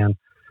that again,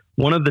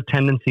 one of the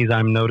tendencies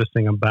I'm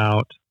noticing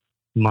about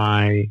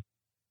my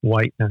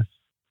whiteness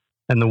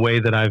and the way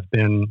that I've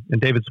been,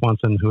 and David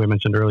Swanson, who I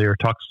mentioned earlier,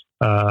 talks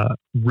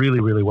really,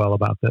 really well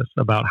about this,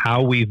 about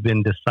how we've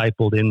been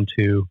discipled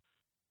into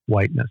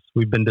whiteness.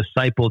 We've been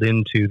discipled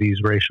into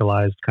these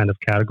racialized kind of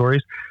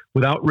categories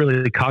without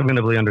really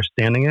cognitively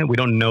understanding it. We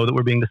don't know that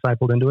we're being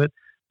discipled into it,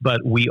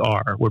 but we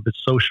are. We're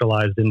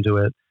socialized into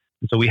it.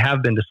 And so we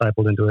have been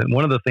discipled into it. And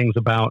one of the things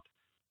about,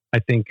 I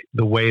think,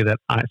 the way that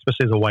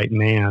especially as a white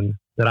man,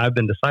 that I've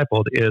been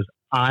discipled is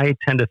I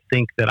tend to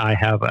think that I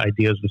have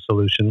ideas and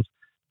solutions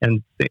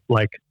and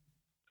like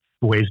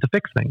ways to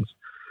fix things.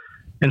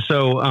 And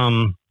so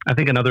I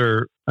think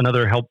another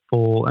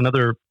helpful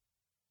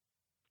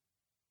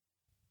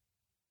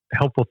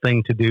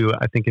thing to do,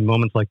 I think, in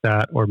moments like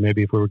that, or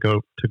maybe if we were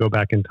to go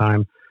back in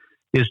time,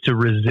 is to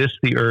resist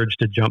the urge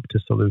to jump to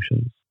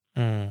solutions.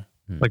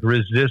 Like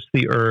resist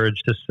the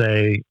urge to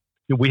say,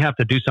 we have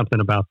to do something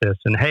about this.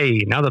 And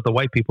hey, now that the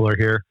white people are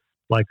here,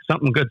 like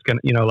something good's going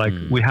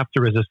to, we have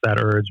to resist that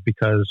urge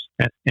because,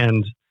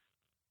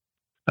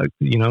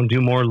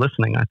 do more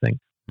listening, I think,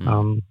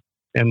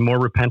 and more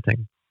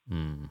repenting.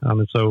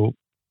 And so,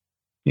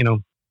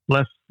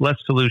 less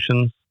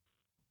solutions,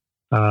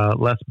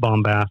 less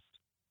bombast,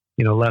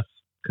 less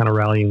kind of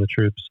rallying the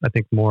troops. I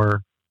think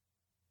more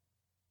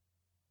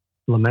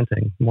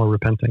lamenting, more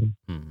repenting,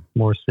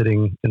 more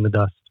sitting in the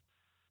dust,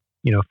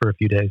 for a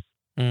few days.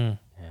 Yeah.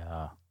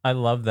 I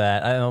love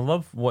that. I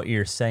love what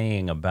you're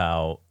saying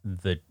about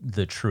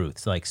the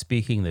truth, like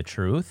speaking the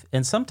truth.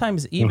 And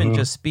sometimes even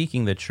just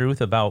speaking the truth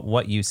about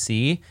what you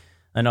see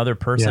another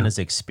person is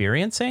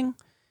experiencing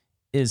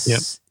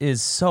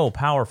is so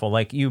powerful.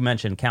 Like you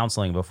mentioned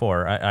counseling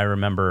before. I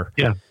remember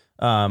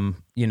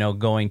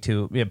going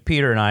to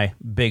Peter and I,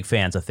 big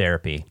fans of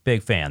therapy,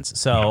 big fans.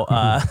 So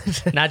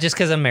not just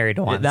because I'm married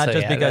to one, not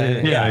just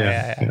because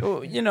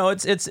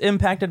it's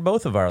impacted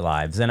both of our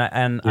lives. And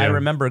I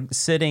remember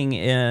sitting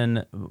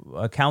in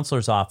a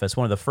counselor's office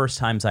one of the first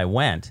times I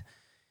went,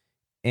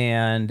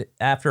 and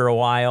after a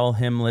while,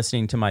 him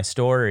listening to my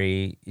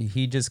story,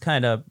 he just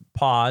kind of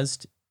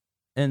paused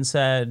and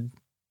said,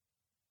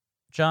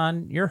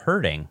 "John, you're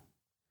hurting."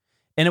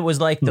 And it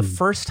was like the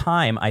first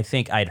time I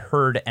think I'd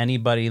heard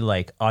anybody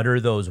like utter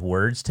those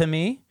words to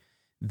me,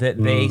 that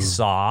they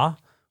saw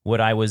what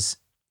I was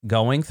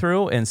going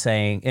through and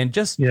saying, and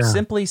just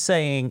simply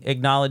saying,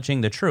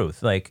 acknowledging the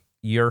truth, like,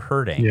 you're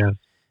hurting. Yeah.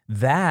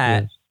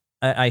 That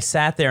I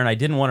sat there and I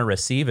didn't want to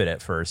receive it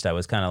at first. I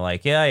was kind of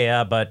like,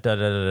 but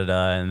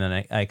da-da-da-da-da. And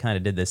then I kind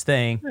of did this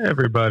thing.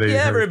 Everybody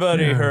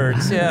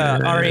hurts. Yeah.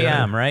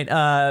 REM, right?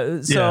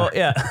 So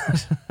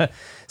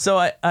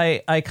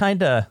I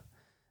kind of,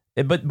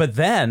 but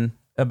then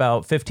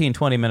about 15,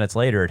 20 minutes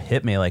later, it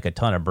hit me like a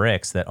ton of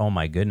bricks that, oh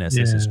my goodness,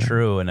 this is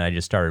true. And I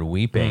just started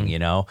weeping,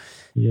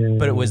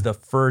 but it was the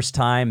first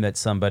time that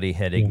somebody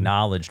had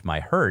acknowledged my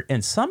hurt.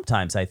 And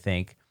sometimes I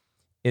think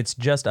it's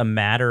just a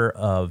matter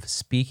of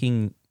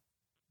speaking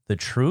the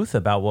truth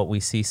about what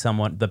we see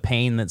the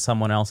pain that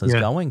someone else is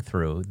going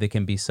through that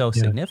can be so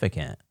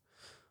significant.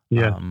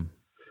 Yeah.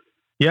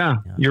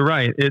 You're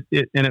right.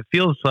 And it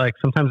feels like,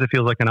 sometimes it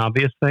feels like an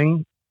obvious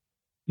thing,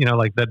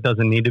 like that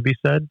doesn't need to be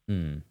said,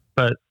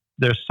 but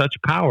there's such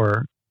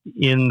power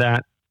in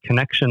that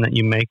connection that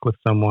you make with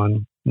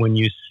someone when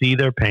you see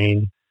their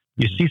pain,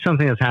 you see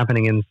something that's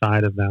happening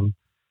inside of them,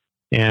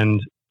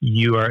 and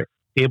you are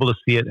able to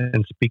see it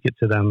and speak it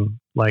to them,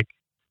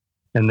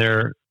 and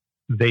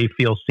they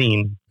feel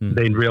seen.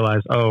 They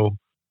realize, oh,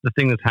 the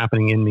thing that's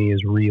happening in me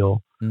is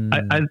real.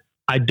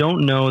 I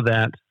don't know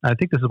that. I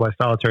think this is why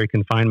solitary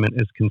confinement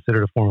is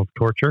considered a form of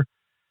torture.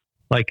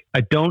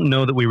 I don't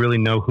know that we really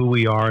know who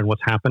we are and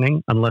what's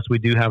happening unless we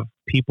do have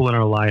people in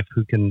our life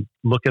who can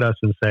look at us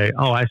and say,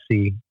 oh, I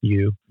see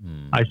you.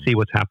 I see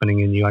what's happening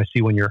in you. I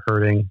see when you're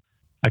hurting.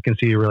 I can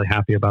see you're really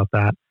happy about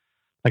that.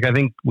 I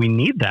think we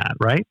need that,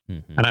 right?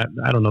 And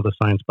I don't know the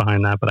science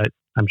behind that, but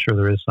I'm sure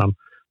there is some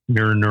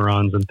mirror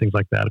neurons and things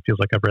like that. It feels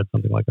like I've read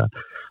something like that.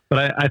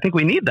 But I think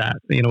we need that,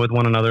 with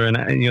one another. And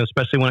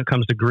especially when it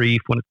comes to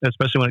grief,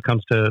 especially when it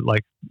comes to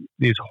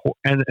these,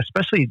 and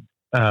especially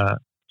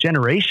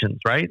generations,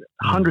 right?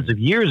 Hundreds of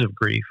years of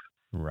grief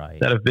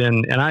that have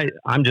been, and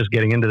I'm just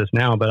getting into this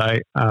now,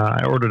 but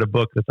I ordered a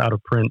book that's out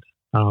of print.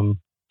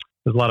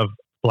 There's a lot of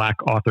Black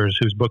authors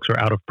whose books are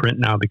out of print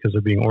now because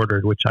they're being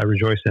ordered, which I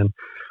rejoice in.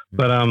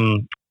 But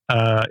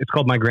it's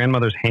called My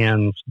Grandmother's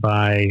Hands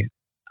by,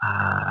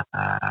 I'm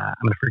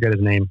going to forget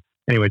his name.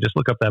 Anyway, just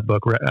look up that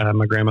book,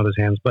 My Grandmother's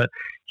Hands. But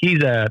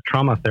he's a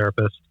trauma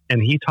therapist, and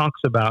he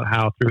talks about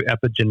how through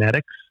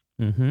epigenetics,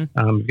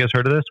 you guys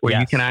heard of this? Where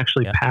you can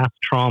actually pass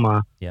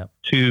trauma to,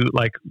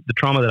 the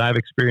trauma that I've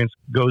experienced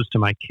goes to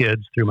my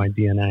kids through my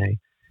DNA.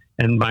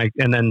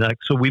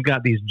 So we've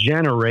got these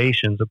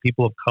generations of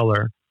people of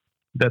color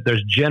that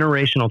there's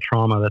generational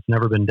trauma that's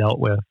never been dealt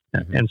with.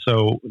 And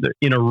so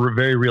in a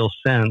very real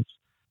sense,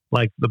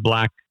 the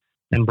Black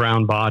and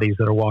brown bodies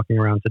that are walking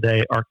around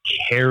today are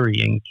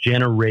carrying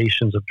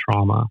generations of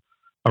trauma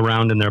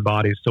around in their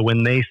bodies. So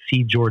when they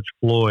see George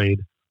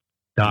Floyd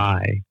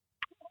die,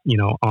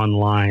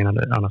 online on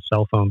a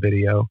cell phone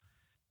video,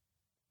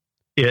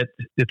 it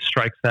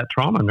strikes that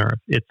trauma nerve.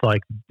 It's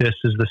like, this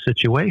is the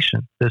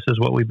situation. This is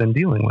what we've been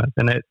dealing with.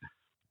 And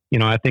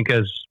I think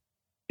as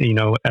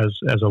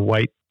a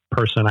white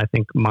person, I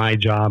think my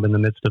job in the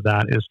midst of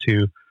that is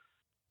to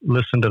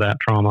listen to that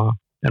trauma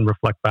and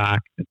reflect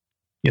back,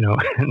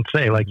 and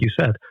say, like you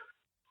said,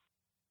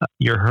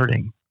 you're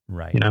hurting,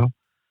 right? And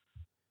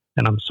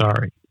I'm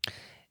sorry.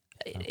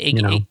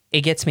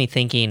 it gets me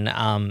thinking.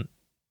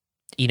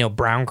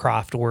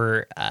 Browncroft,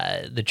 we're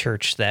the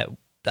church that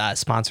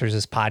sponsors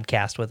this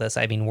podcast with us.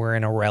 I mean, we're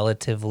in a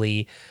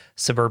relatively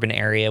suburban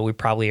area. We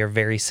probably are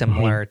very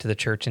similar to the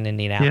church in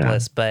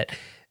Indianapolis, but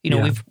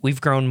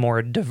we've grown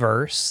more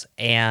diverse,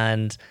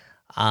 and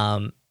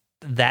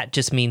that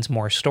just means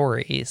more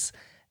stories.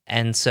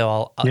 And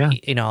so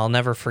I'll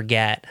never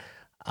forget.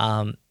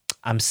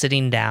 I'm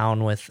sitting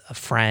down with a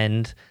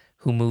friend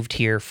who moved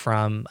here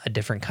from a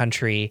different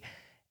country,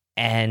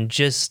 and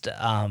just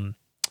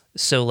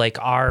so like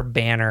our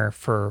banner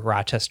for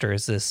Rochester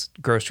is this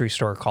grocery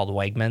store called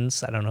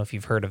Wegmans. I don't know if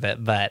you've heard of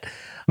it, but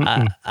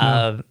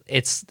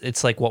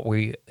it's like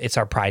it's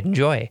our pride and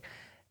joy.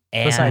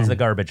 And besides the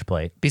garbage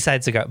plate.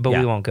 But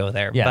we won't go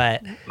there. Yeah.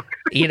 But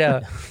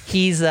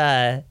he's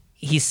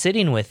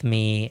sitting with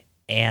me,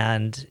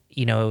 and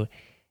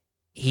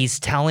he's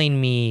telling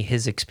me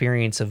his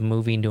experience of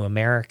moving to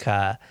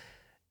America,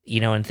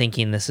 and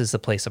thinking this is the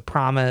place of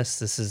promise.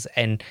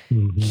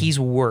 He's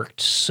worked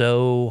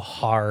so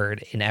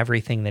hard in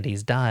everything that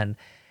he's done.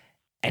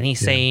 And he's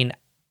saying,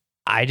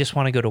 I just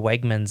want to go to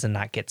Wegmans and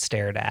not get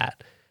stared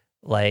at.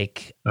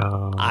 Like,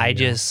 I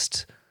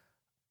just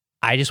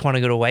want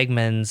to go to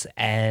Wegmans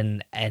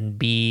and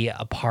be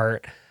a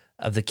part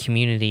of the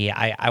community.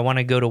 I want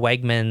to go to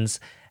Wegmans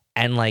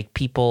and like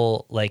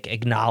people like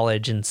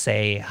acknowledge and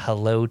say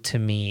hello to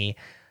me.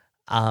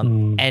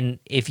 And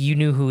if you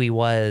knew who he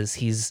was,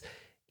 he's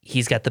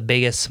got the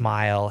biggest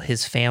smile.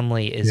 His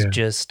family is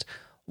just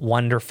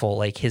wonderful.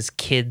 Like his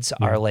kids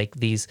are like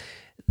these,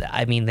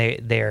 I mean,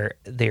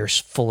 they're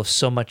full of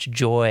so much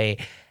joy.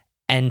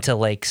 And to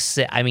like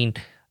sit, I mean,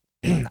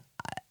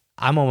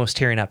 I'm almost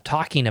tearing up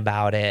talking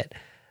about it,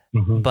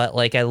 but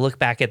like I look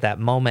back at that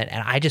moment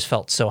and I just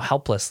felt so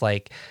helpless.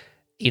 Like,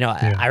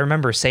 I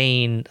remember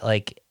saying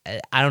like,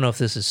 I don't know if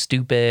this is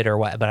stupid or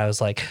what, but I was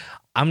like,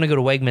 I'm going to go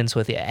to Wegmans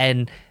with you.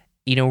 And,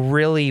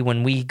 really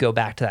when we go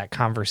back to that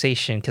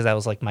conversation, because I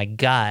was like, my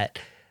gut,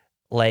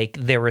 like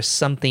there was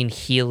something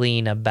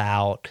healing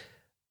about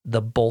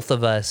the both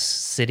of us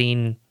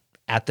sitting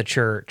at the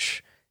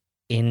church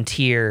in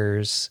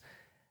tears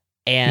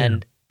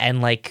and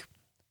like,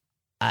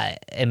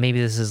 and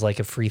maybe this is like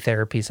a free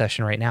therapy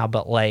session right now,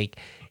 but like,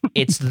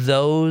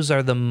 those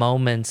are the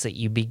moments that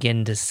you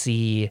begin to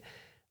see,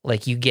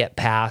 like you get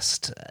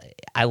past,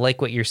 I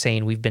like what you're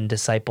saying, we've been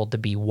discipled to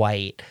be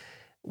white,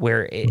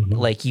 where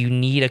like you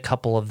need a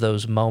couple of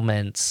those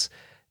moments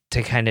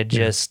to kind of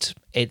just,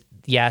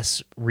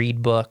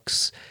 read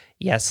books,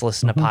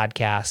 listen to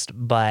podcasts,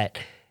 but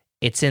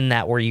it's in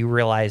that where you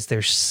realize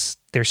there's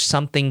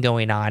something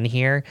going on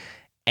here,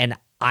 and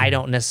I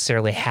don't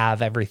necessarily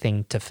have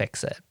everything to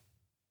fix it.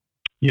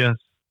 Yes.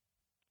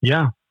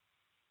 Yeah.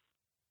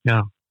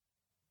 Yeah.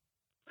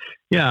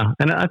 Yeah.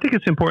 And I think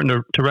it's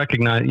important to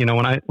recognize,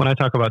 when I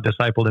talk about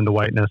discipled into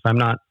whiteness, I'm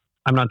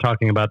not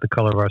talking about the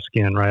color of our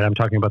skin, right? I'm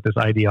talking about this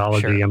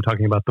ideology. Sure. I'm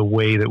talking about the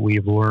way that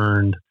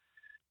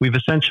we've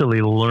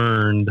essentially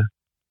learned,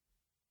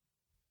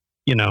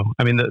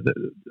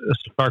 the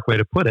stark way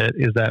to put it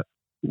is that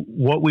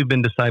what we've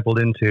been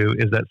discipled into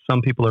is that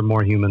some people are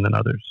more human than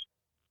others,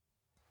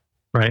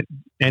 right?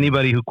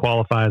 Anybody who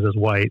qualifies as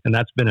white, and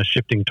that's been a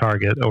shifting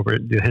target over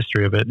the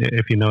history of it,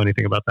 if you know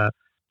anything about that,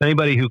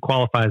 anybody who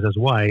qualifies as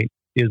white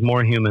is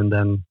more human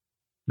than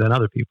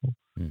other people.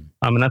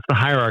 And that's the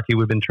hierarchy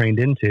we've been trained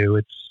into.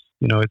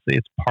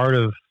 It's part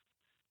of,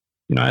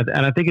 and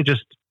I think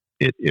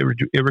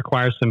it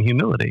requires some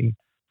humility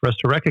for us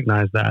to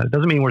recognize that. It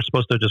doesn't mean we're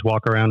supposed to just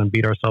walk around and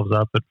beat ourselves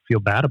up and feel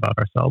bad about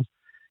ourselves.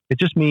 It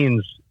just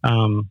means,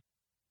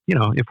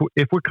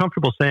 if we're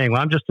comfortable saying,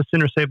 well, I'm just a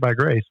sinner saved by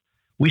grace,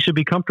 we should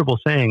be comfortable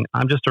saying,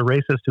 I'm just a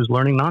racist who's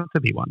learning not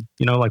to be one.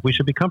 Like we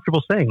should be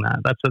comfortable saying that.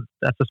 That's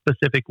a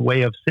specific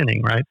way of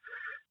sinning, right?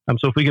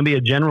 So if we can be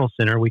a general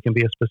sinner, we can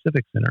be a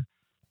specific sinner.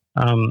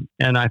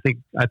 And I think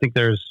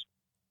there's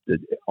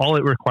all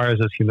it requires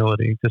is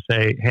humility to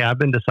say, hey, I've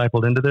been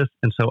discipled into this.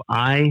 And so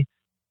I'm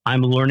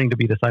learning to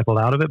be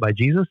discipled out of it by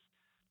Jesus,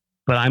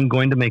 but I'm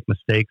going to make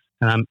mistakes.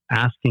 And I'm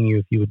asking you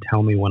if you would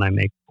tell me when I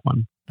make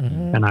one,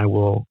 and I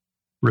will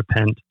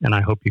repent, and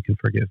I hope you can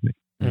forgive me.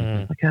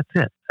 Like, that's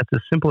it. That's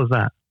as simple as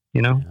that,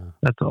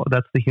 that's all.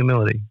 That's the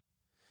humility.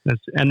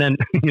 And then,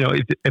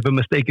 if a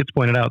mistake gets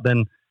pointed out,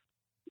 then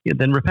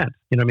repent,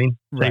 you know what I mean?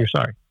 Say you're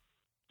sorry.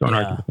 Don't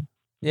argue.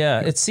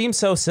 Yeah, it seems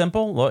so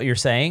simple what you're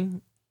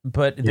saying,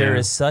 but there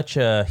is such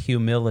a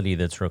humility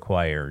that's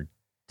required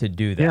to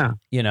do that,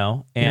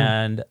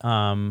 and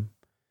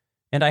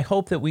I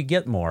hope that we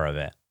get more of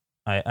it.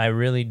 I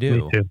really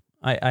do. Me too.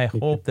 I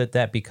hope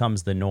that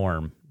becomes the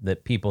norm,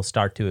 that people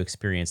start to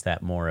experience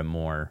that more and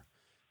more,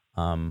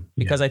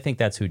 because I think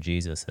that's who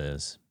Jesus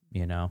is,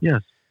 Yes.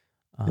 Yes,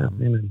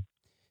 amen.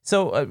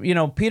 So,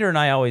 Peter and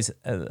I always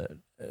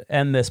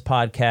end this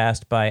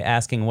podcast by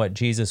asking what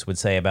Jesus would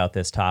say about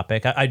this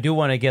topic. I do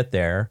want to get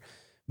there,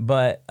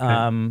 but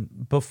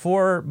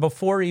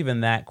before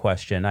even that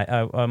question,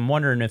 I'm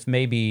wondering if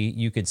maybe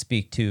you could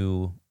speak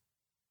to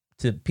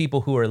to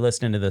people who are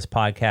listening to this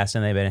podcast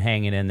and they've been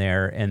hanging in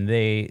there, and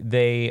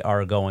they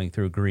are going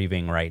through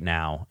grieving right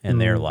now in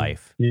their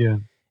life. Yeah.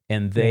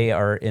 And they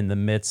are in the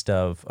midst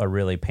of a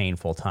really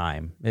painful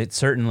time. It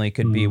certainly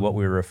could be what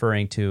we were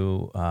referring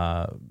to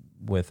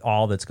with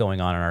all that's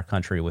going on in our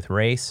country with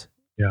race.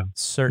 Yeah.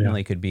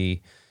 Certainly could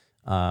be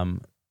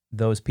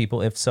those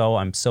people. If so,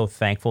 I'm so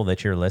thankful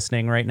that you're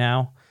listening right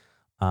now.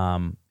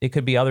 It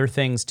could be other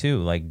things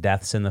too, like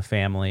deaths in the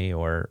family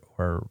or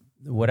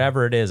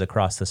whatever it is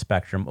across the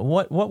spectrum.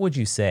 What would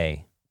you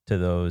say to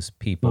those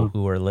people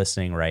who are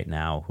listening right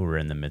now who are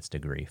in the midst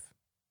of grief?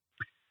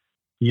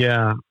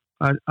 Yeah,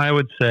 I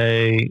would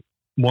say,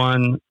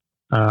 one,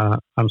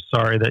 I'm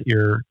sorry that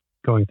you're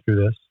going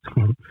through this.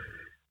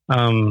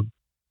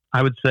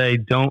 I would say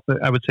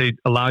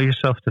allow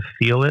yourself to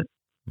feel it.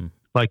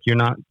 Like you're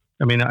not,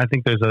 I mean, I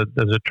think there's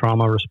a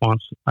trauma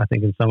response, I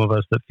think, in some of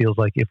us that feels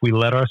like if we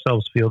let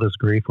ourselves feel this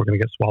grief, we're going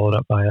to get swallowed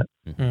up by it.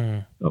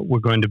 We're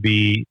going to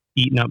be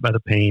eaten up by the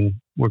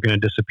pain. We're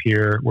going to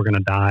disappear. We're going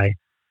to die.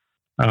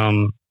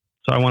 So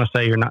I want to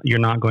say you're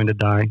not going to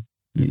die.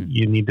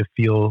 You need to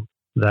feel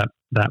that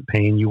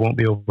pain. You won't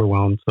be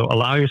overwhelmed. So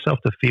allow yourself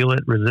to feel it.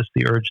 Resist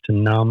the urge to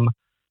numb,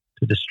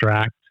 to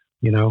distract.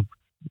 That's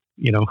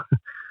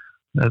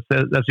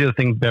the other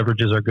thing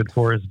beverages are good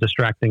for, is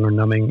distracting or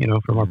numbing,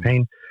 from our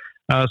pain.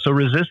 So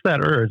resist that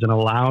urge and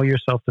allow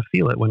yourself to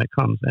feel it when it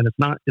comes. And it's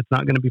not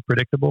going to be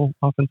predictable.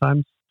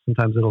 Oftentimes,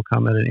 sometimes it'll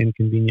come at an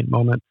inconvenient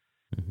moment.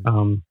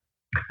 I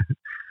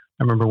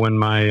remember when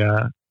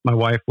my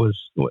wife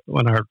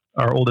when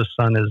our oldest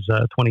son is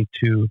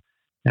 22,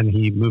 and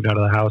he moved out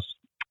of the house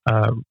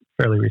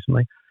fairly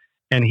recently,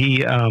 and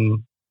he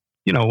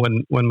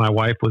when my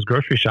wife was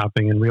grocery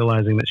shopping and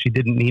realizing that she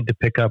didn't need to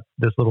pick up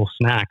this little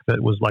snack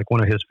that was like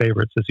one of his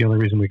favorites, that's the only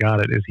reason we got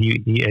it, is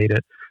he ate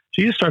it.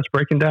 She just starts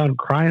breaking down,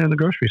 crying in the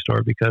grocery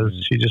store because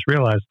she just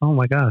realized, oh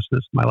my gosh,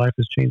 my life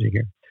is changing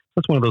here.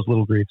 That's one of those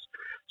little griefs.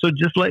 So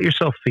just let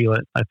yourself feel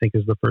it, I think,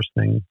 is the first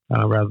thing,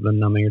 rather than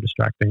numbing or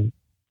distracting.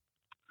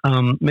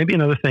 Maybe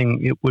another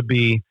thing, it would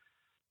be,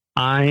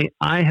 I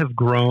have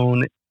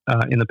grown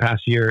in the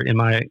past year in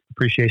my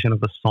appreciation of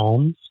the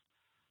Psalms.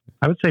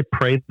 I would say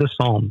pray the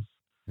Psalms.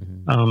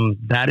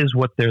 That is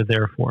what they're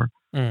there for.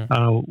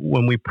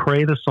 When we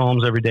pray the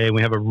Psalms every day,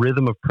 we have a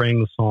rhythm of praying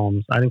the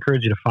Psalms. I'd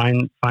encourage you to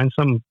find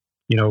some,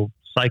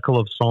 cycle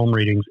of Psalm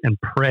readings and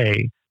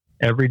pray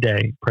every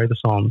day. Pray the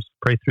Psalms,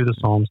 pray through the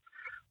Psalms.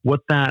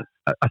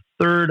 A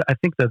third, I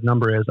think the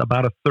number is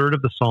about a third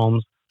of the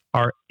Psalms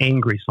are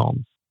angry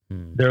Psalms.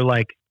 They're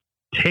like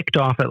ticked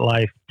off at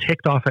life,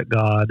 ticked off at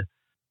God,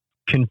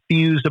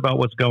 confused about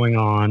what's going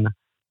on.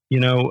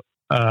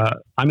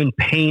 I'm in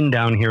pain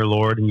down here,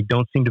 Lord, and you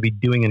don't seem to be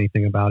doing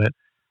anything about it.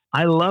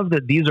 I love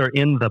that these are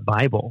in the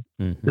Bible.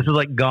 This is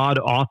like God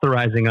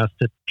authorizing us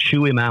to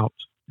chew him out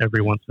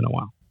every once in a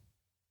while.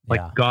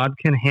 God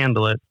can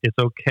handle it. It's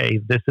okay.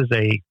 This is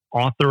a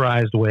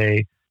authorized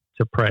way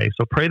to pray.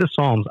 So pray the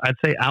Psalms. I'd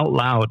say out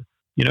loud,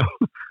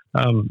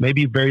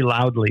 maybe very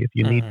loudly if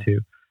you need to.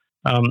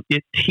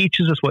 It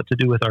teaches us what to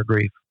do with our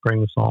grief,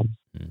 praying the Psalms.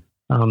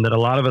 That a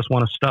lot of us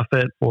want to stuff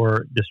it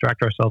or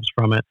distract ourselves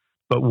from it.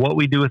 But what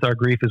we do with our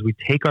grief is we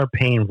take our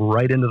pain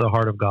right into the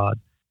heart of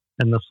God.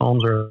 And the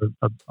Psalms are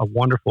a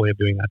wonderful way of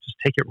doing that. Just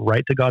take it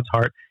right to God's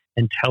heart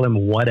and tell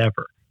him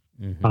whatever.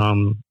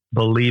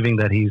 Believing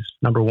that he's,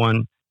 number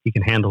one, he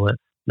can handle it.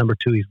 Number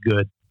two, he's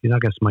good. He's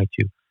not going to smite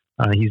you.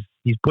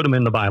 He's put them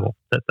in the Bible.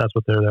 That's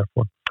what they're there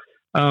for.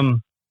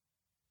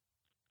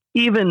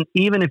 Even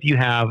if you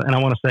have, and I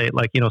want to say,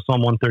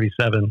 Psalm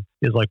 137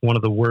 is like one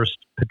of the worst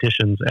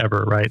petitions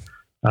ever, right?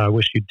 I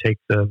wish you'd take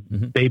the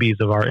babies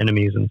of our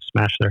enemies and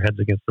smash their heads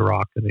against the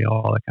rock and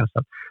all that kind of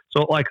stuff.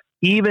 So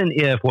even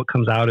if what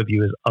comes out of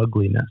you is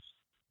ugliness,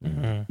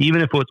 even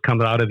if what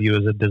comes out of you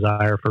is a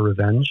desire for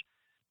revenge,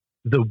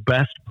 the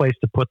best place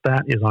to put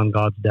that is on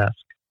God's desk.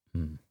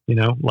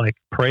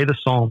 Pray the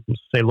Psalms,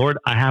 say, Lord,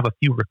 I have a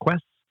few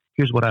requests.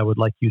 Here's what I would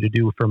like you to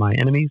do for my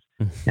enemies,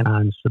 and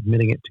I'm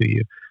submitting it to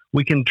you.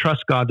 We can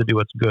trust God to do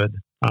what's good.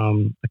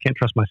 I can't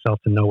trust myself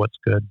to know what's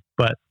good,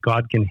 but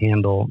God can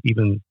handle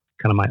even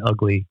kind of my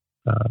ugly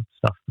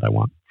stuff that I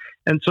want.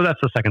 And so that's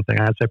the second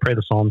thing. I'd say pray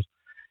the Psalms.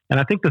 And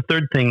I think the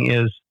third thing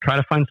is try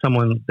to find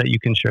someone that you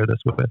can share this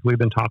with. We've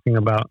been talking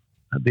about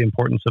the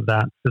importance of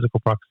that,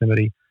 physical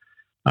proximity.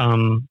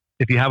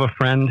 If you have a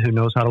friend who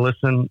knows how to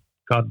listen,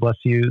 God bless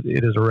you.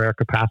 It is a rare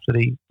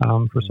capacity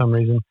for some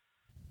reason.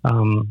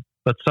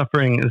 But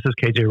suffering, this is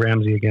KJ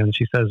Ramsey again.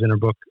 She says in her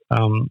book,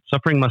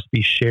 suffering must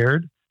be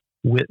shared,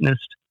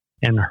 witnessed,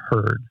 and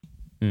heard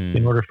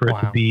in order for it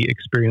to be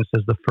experienced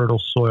as the fertile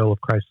soil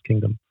of Christ's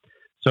kingdom.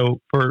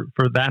 So for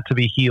that to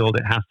be healed,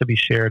 it has to be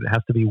shared. It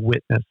has to be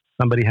witnessed.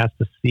 Somebody has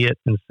to see it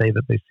and say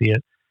that they see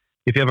it.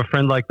 If you have a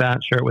friend like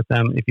that, share it with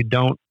them. If you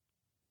don't,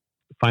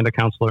 find a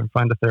counselor,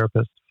 find a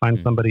therapist, find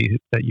somebody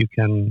that you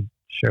can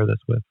share this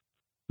with.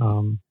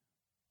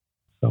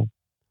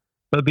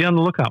 But be on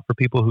the lookout for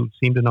people who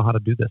seem to know how to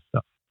do this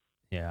stuff.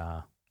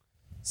 Yeah.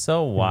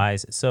 So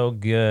wise, so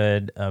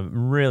good,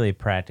 really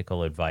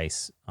practical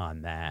advice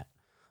on that.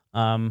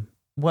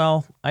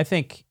 Well, I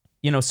think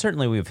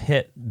certainly we've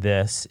hit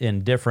this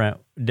in different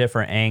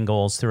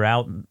angles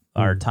throughout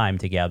our time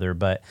together,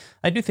 but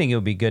I do think it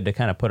would be good to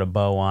kind of put a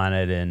bow on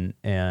it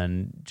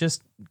and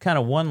just kind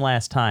of one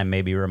last time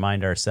maybe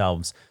remind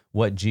ourselves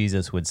what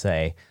Jesus would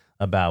say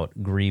about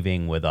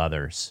grieving with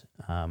others.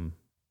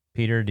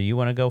 Peter, do you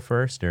want to go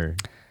first, or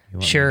you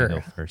want Sure. me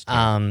to go first?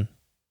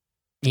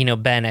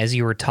 Ben, as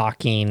you were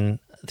talking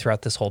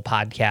throughout this whole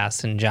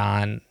podcast, and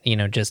John,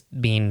 just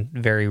being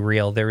very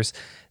real, there's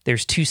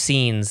two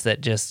scenes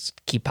that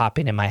just keep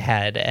popping in my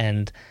head.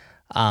 And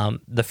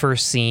the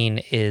first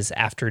scene is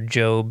after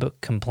Job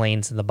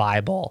complains in the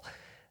Bible,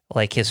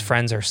 like his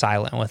friends are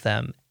silent with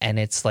him, and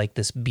it's like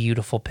this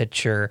beautiful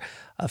picture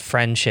of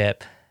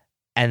friendship,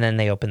 and then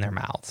they open their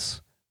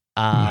mouths.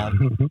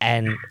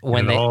 And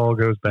when it all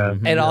goes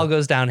bad, it all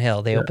goes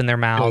downhill. They open their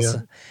mouths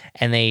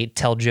and they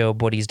tell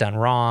Job what he's done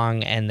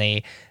wrong, and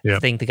they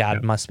think that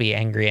God must be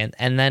angry.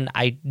 And then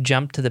I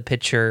jump to the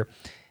picture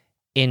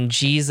in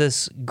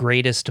Jesus'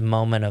 greatest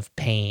moment of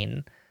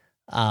pain.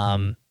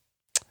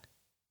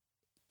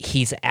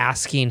 He's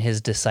asking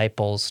his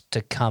disciples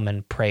to come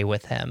and pray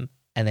with him,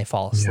 and they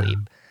fall asleep.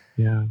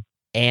 Yeah.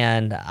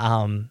 And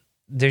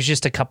there's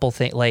just a couple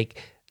things.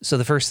 So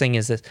the first thing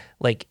is this,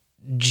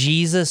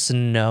 Jesus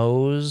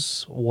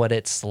knows what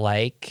it's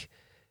like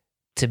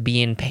to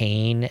be in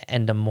pain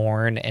and to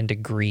mourn and to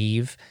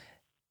grieve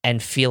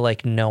and feel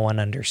like no one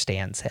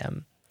understands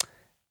him.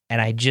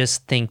 And I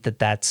just think that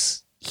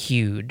that's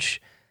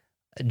huge.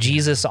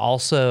 Jesus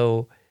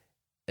also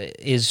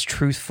is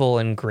truthful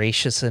and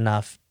gracious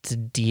enough to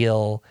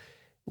deal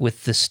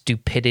with the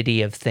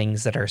stupidity of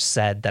things that are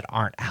said that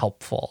aren't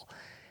helpful.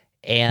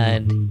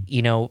 And,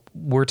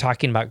 we're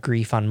talking about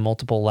grief on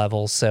multiple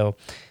levels. So,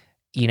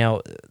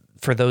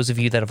 for those of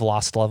you that have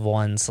lost loved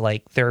ones,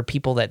 there are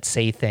people that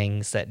say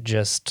things that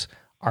just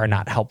are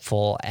not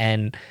helpful.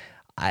 And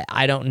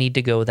I don't need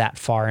to go that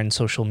far in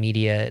social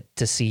media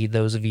to see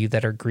those of you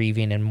that are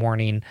grieving and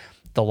mourning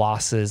the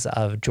losses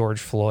of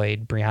George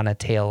Floyd, Breonna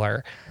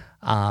Taylor,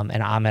 and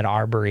Ahmaud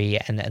Arbery,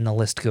 and the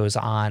list goes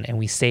on. And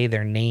we say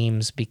their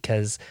names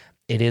because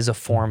it is a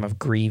form of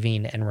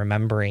grieving and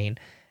remembering.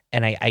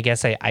 And I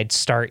guess I'd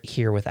start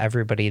here with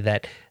everybody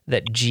that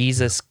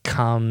Jesus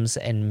comes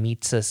and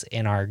meets us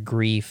in our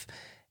grief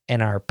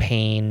and our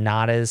pain,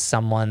 not as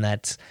someone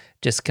that's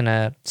just going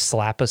to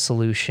slap a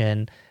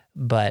solution,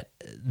 but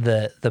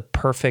the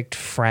perfect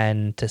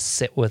friend to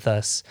sit with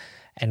us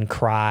and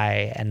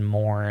cry and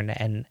mourn.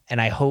 And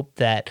I hope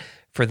that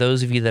for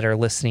those of you that are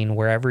listening,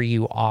 wherever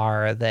you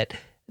are, that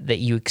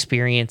you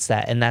experience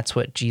that. And that's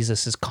what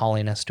Jesus is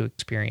calling us to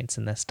experience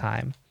in this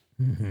time.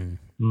 Mm-hmm.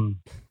 Mm.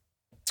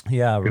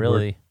 Yeah,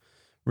 really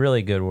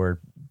good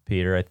word,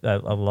 Peter. I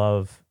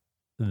love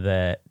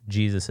that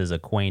Jesus is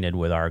acquainted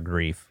with our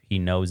grief. He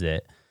knows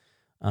it.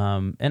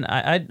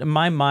 And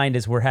my mind,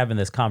 as we're having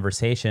this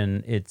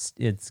conversation, it's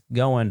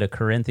going to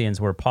Corinthians,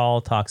 where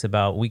Paul talks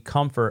about we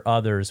comfort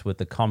others with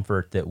the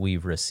comfort that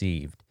we've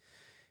received.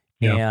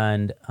 Yeah.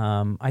 And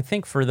I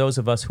think for those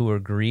of us who are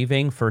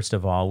grieving, first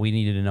of all, we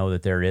need to know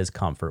that there is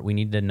comfort. We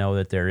need to know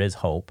that there is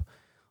hope.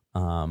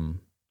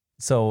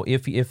 So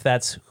if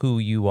that's who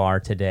you are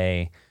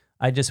today,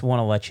 I just want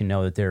to let you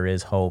know that there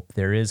is hope.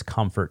 There is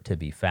comfort to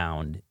be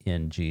found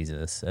in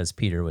Jesus, as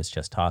Peter was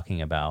just talking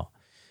about.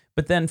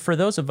 But then for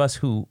those of us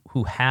who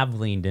have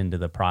leaned into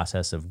the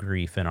process of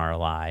grief in our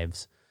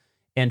lives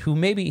and who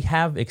maybe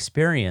have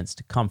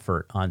experienced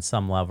comfort on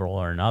some level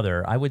or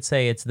another, I would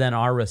say it's then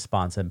our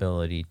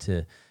responsibility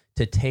to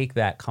take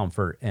that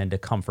comfort and to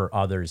comfort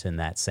others in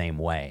that same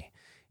way.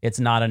 It's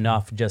not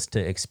enough just to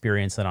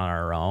experience it on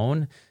our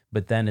own,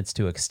 but then it's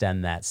to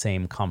extend that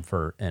same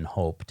comfort and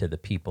hope to the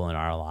people in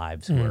our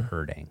lives who are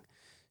hurting.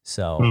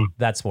 So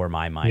that's where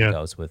my mind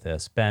goes with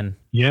this. Ben,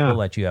 we'll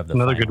let you have the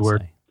another final good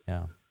word. say.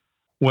 Yeah.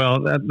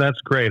 Well,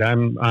 that's great.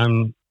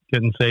 I'm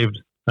getting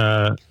saved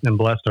and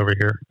blessed over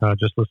here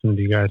just listening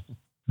to you guys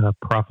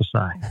prophesy.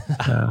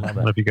 I don't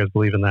know if you guys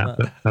believe in that,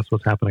 but that's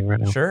what's happening right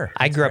now. Sure.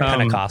 I grew up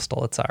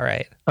Pentecostal. It's all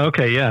right.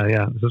 Okay.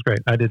 Yeah. This is great.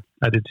 I did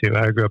too.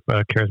 I grew up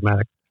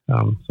charismatic.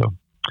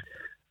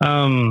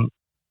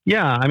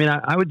 Yeah, I mean,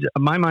 I would.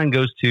 My mind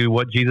goes to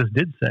what Jesus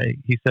did say.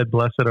 He said,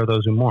 "Blessed are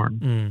those who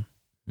mourn,"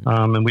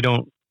 and we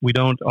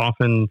don't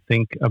often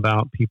think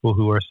about people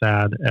who are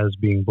sad as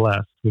being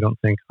blessed. We don't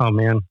think, "Oh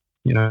man,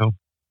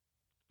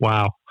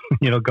 wow,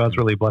 God's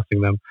really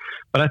blessing them."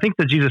 But I think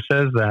that Jesus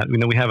says that.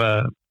 We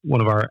have one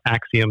of our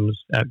axioms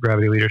at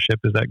Gravity Leadership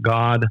is that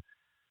God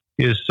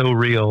is so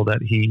real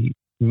that He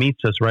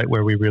meets us right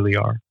where we really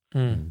are.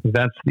 And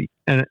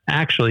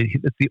actually,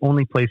 it's the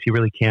only place He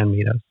really can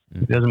meet us.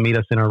 He doesn't meet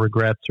us in our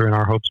regrets or in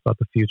our hopes about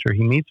the future.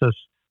 He meets us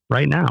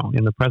right now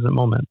in the present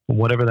moment,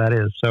 whatever that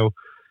is. So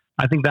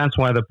I think that's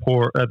why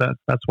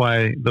that's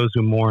why those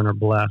who mourn are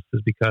blessed,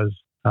 is because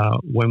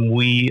when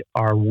we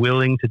are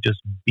willing to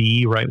just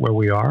be right where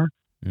we are,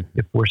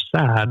 if we're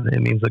sad, it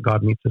means that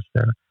God meets us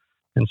there.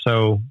 And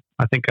so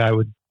I think I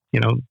would,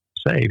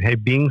 say, hey,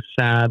 being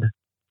sad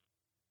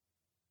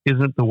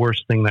isn't the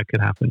worst thing that could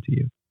happen to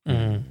you.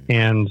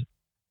 And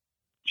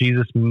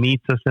Jesus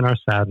meets us in our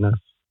sadness.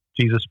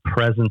 Jesus'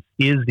 presence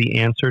is the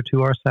answer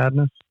to our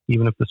sadness,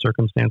 even if the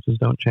circumstances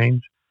don't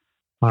change.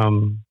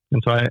 And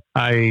so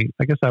I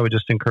guess I would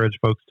just encourage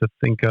folks to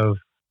think of,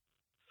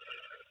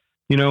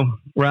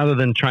 rather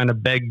than trying to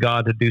beg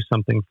God to do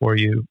something for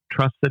you,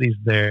 trust that He's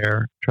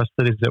there, trust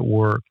that He's at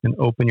work, and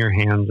open your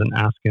hands and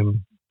ask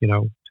Him,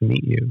 to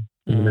meet you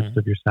in the midst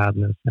of your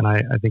sadness. And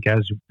I think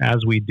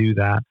as we do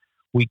that,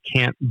 we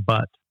can't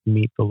but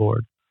meet the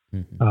Lord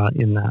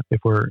in that,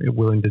 if we're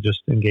willing to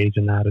just engage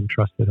in that and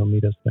trust that He'll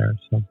meet us there.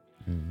 So.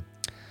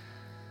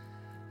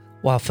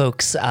 Well,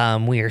 folks,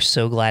 we are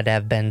so glad to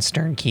have Ben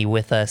Sternke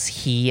with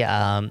us.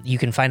 You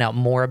can find out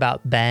more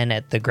about Ben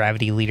at the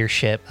Gravity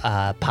Leadership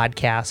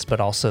podcast, but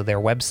also their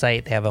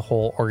website. They have a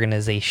whole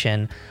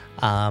organization,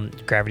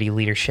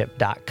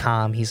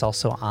 gravityleadership.com. He's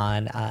also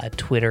on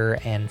Twitter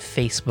and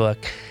Facebook.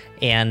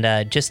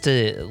 And just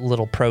a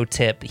little pro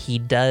tip, he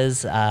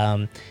does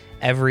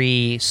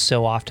every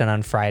so often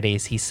on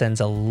Fridays, he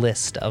sends a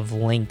list of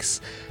links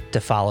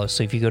to follow.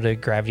 So if you go to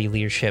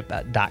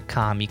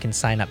gravityleadership.com, you can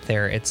sign up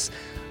there. It's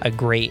a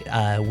great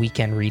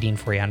weekend reading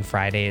for you on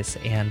Fridays.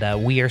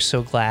 And we are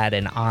so glad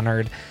and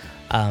honored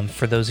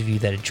for those of you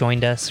that have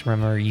joined us.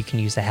 Remember, you can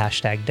use the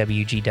hashtag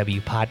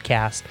WGW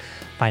podcast.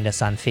 Find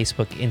us on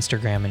Facebook,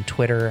 Instagram, and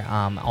Twitter.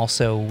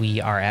 Also, we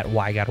are at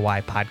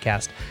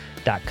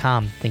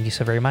whygodwhypodcast.com. Thank you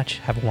so very much.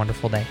 Have a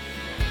wonderful day.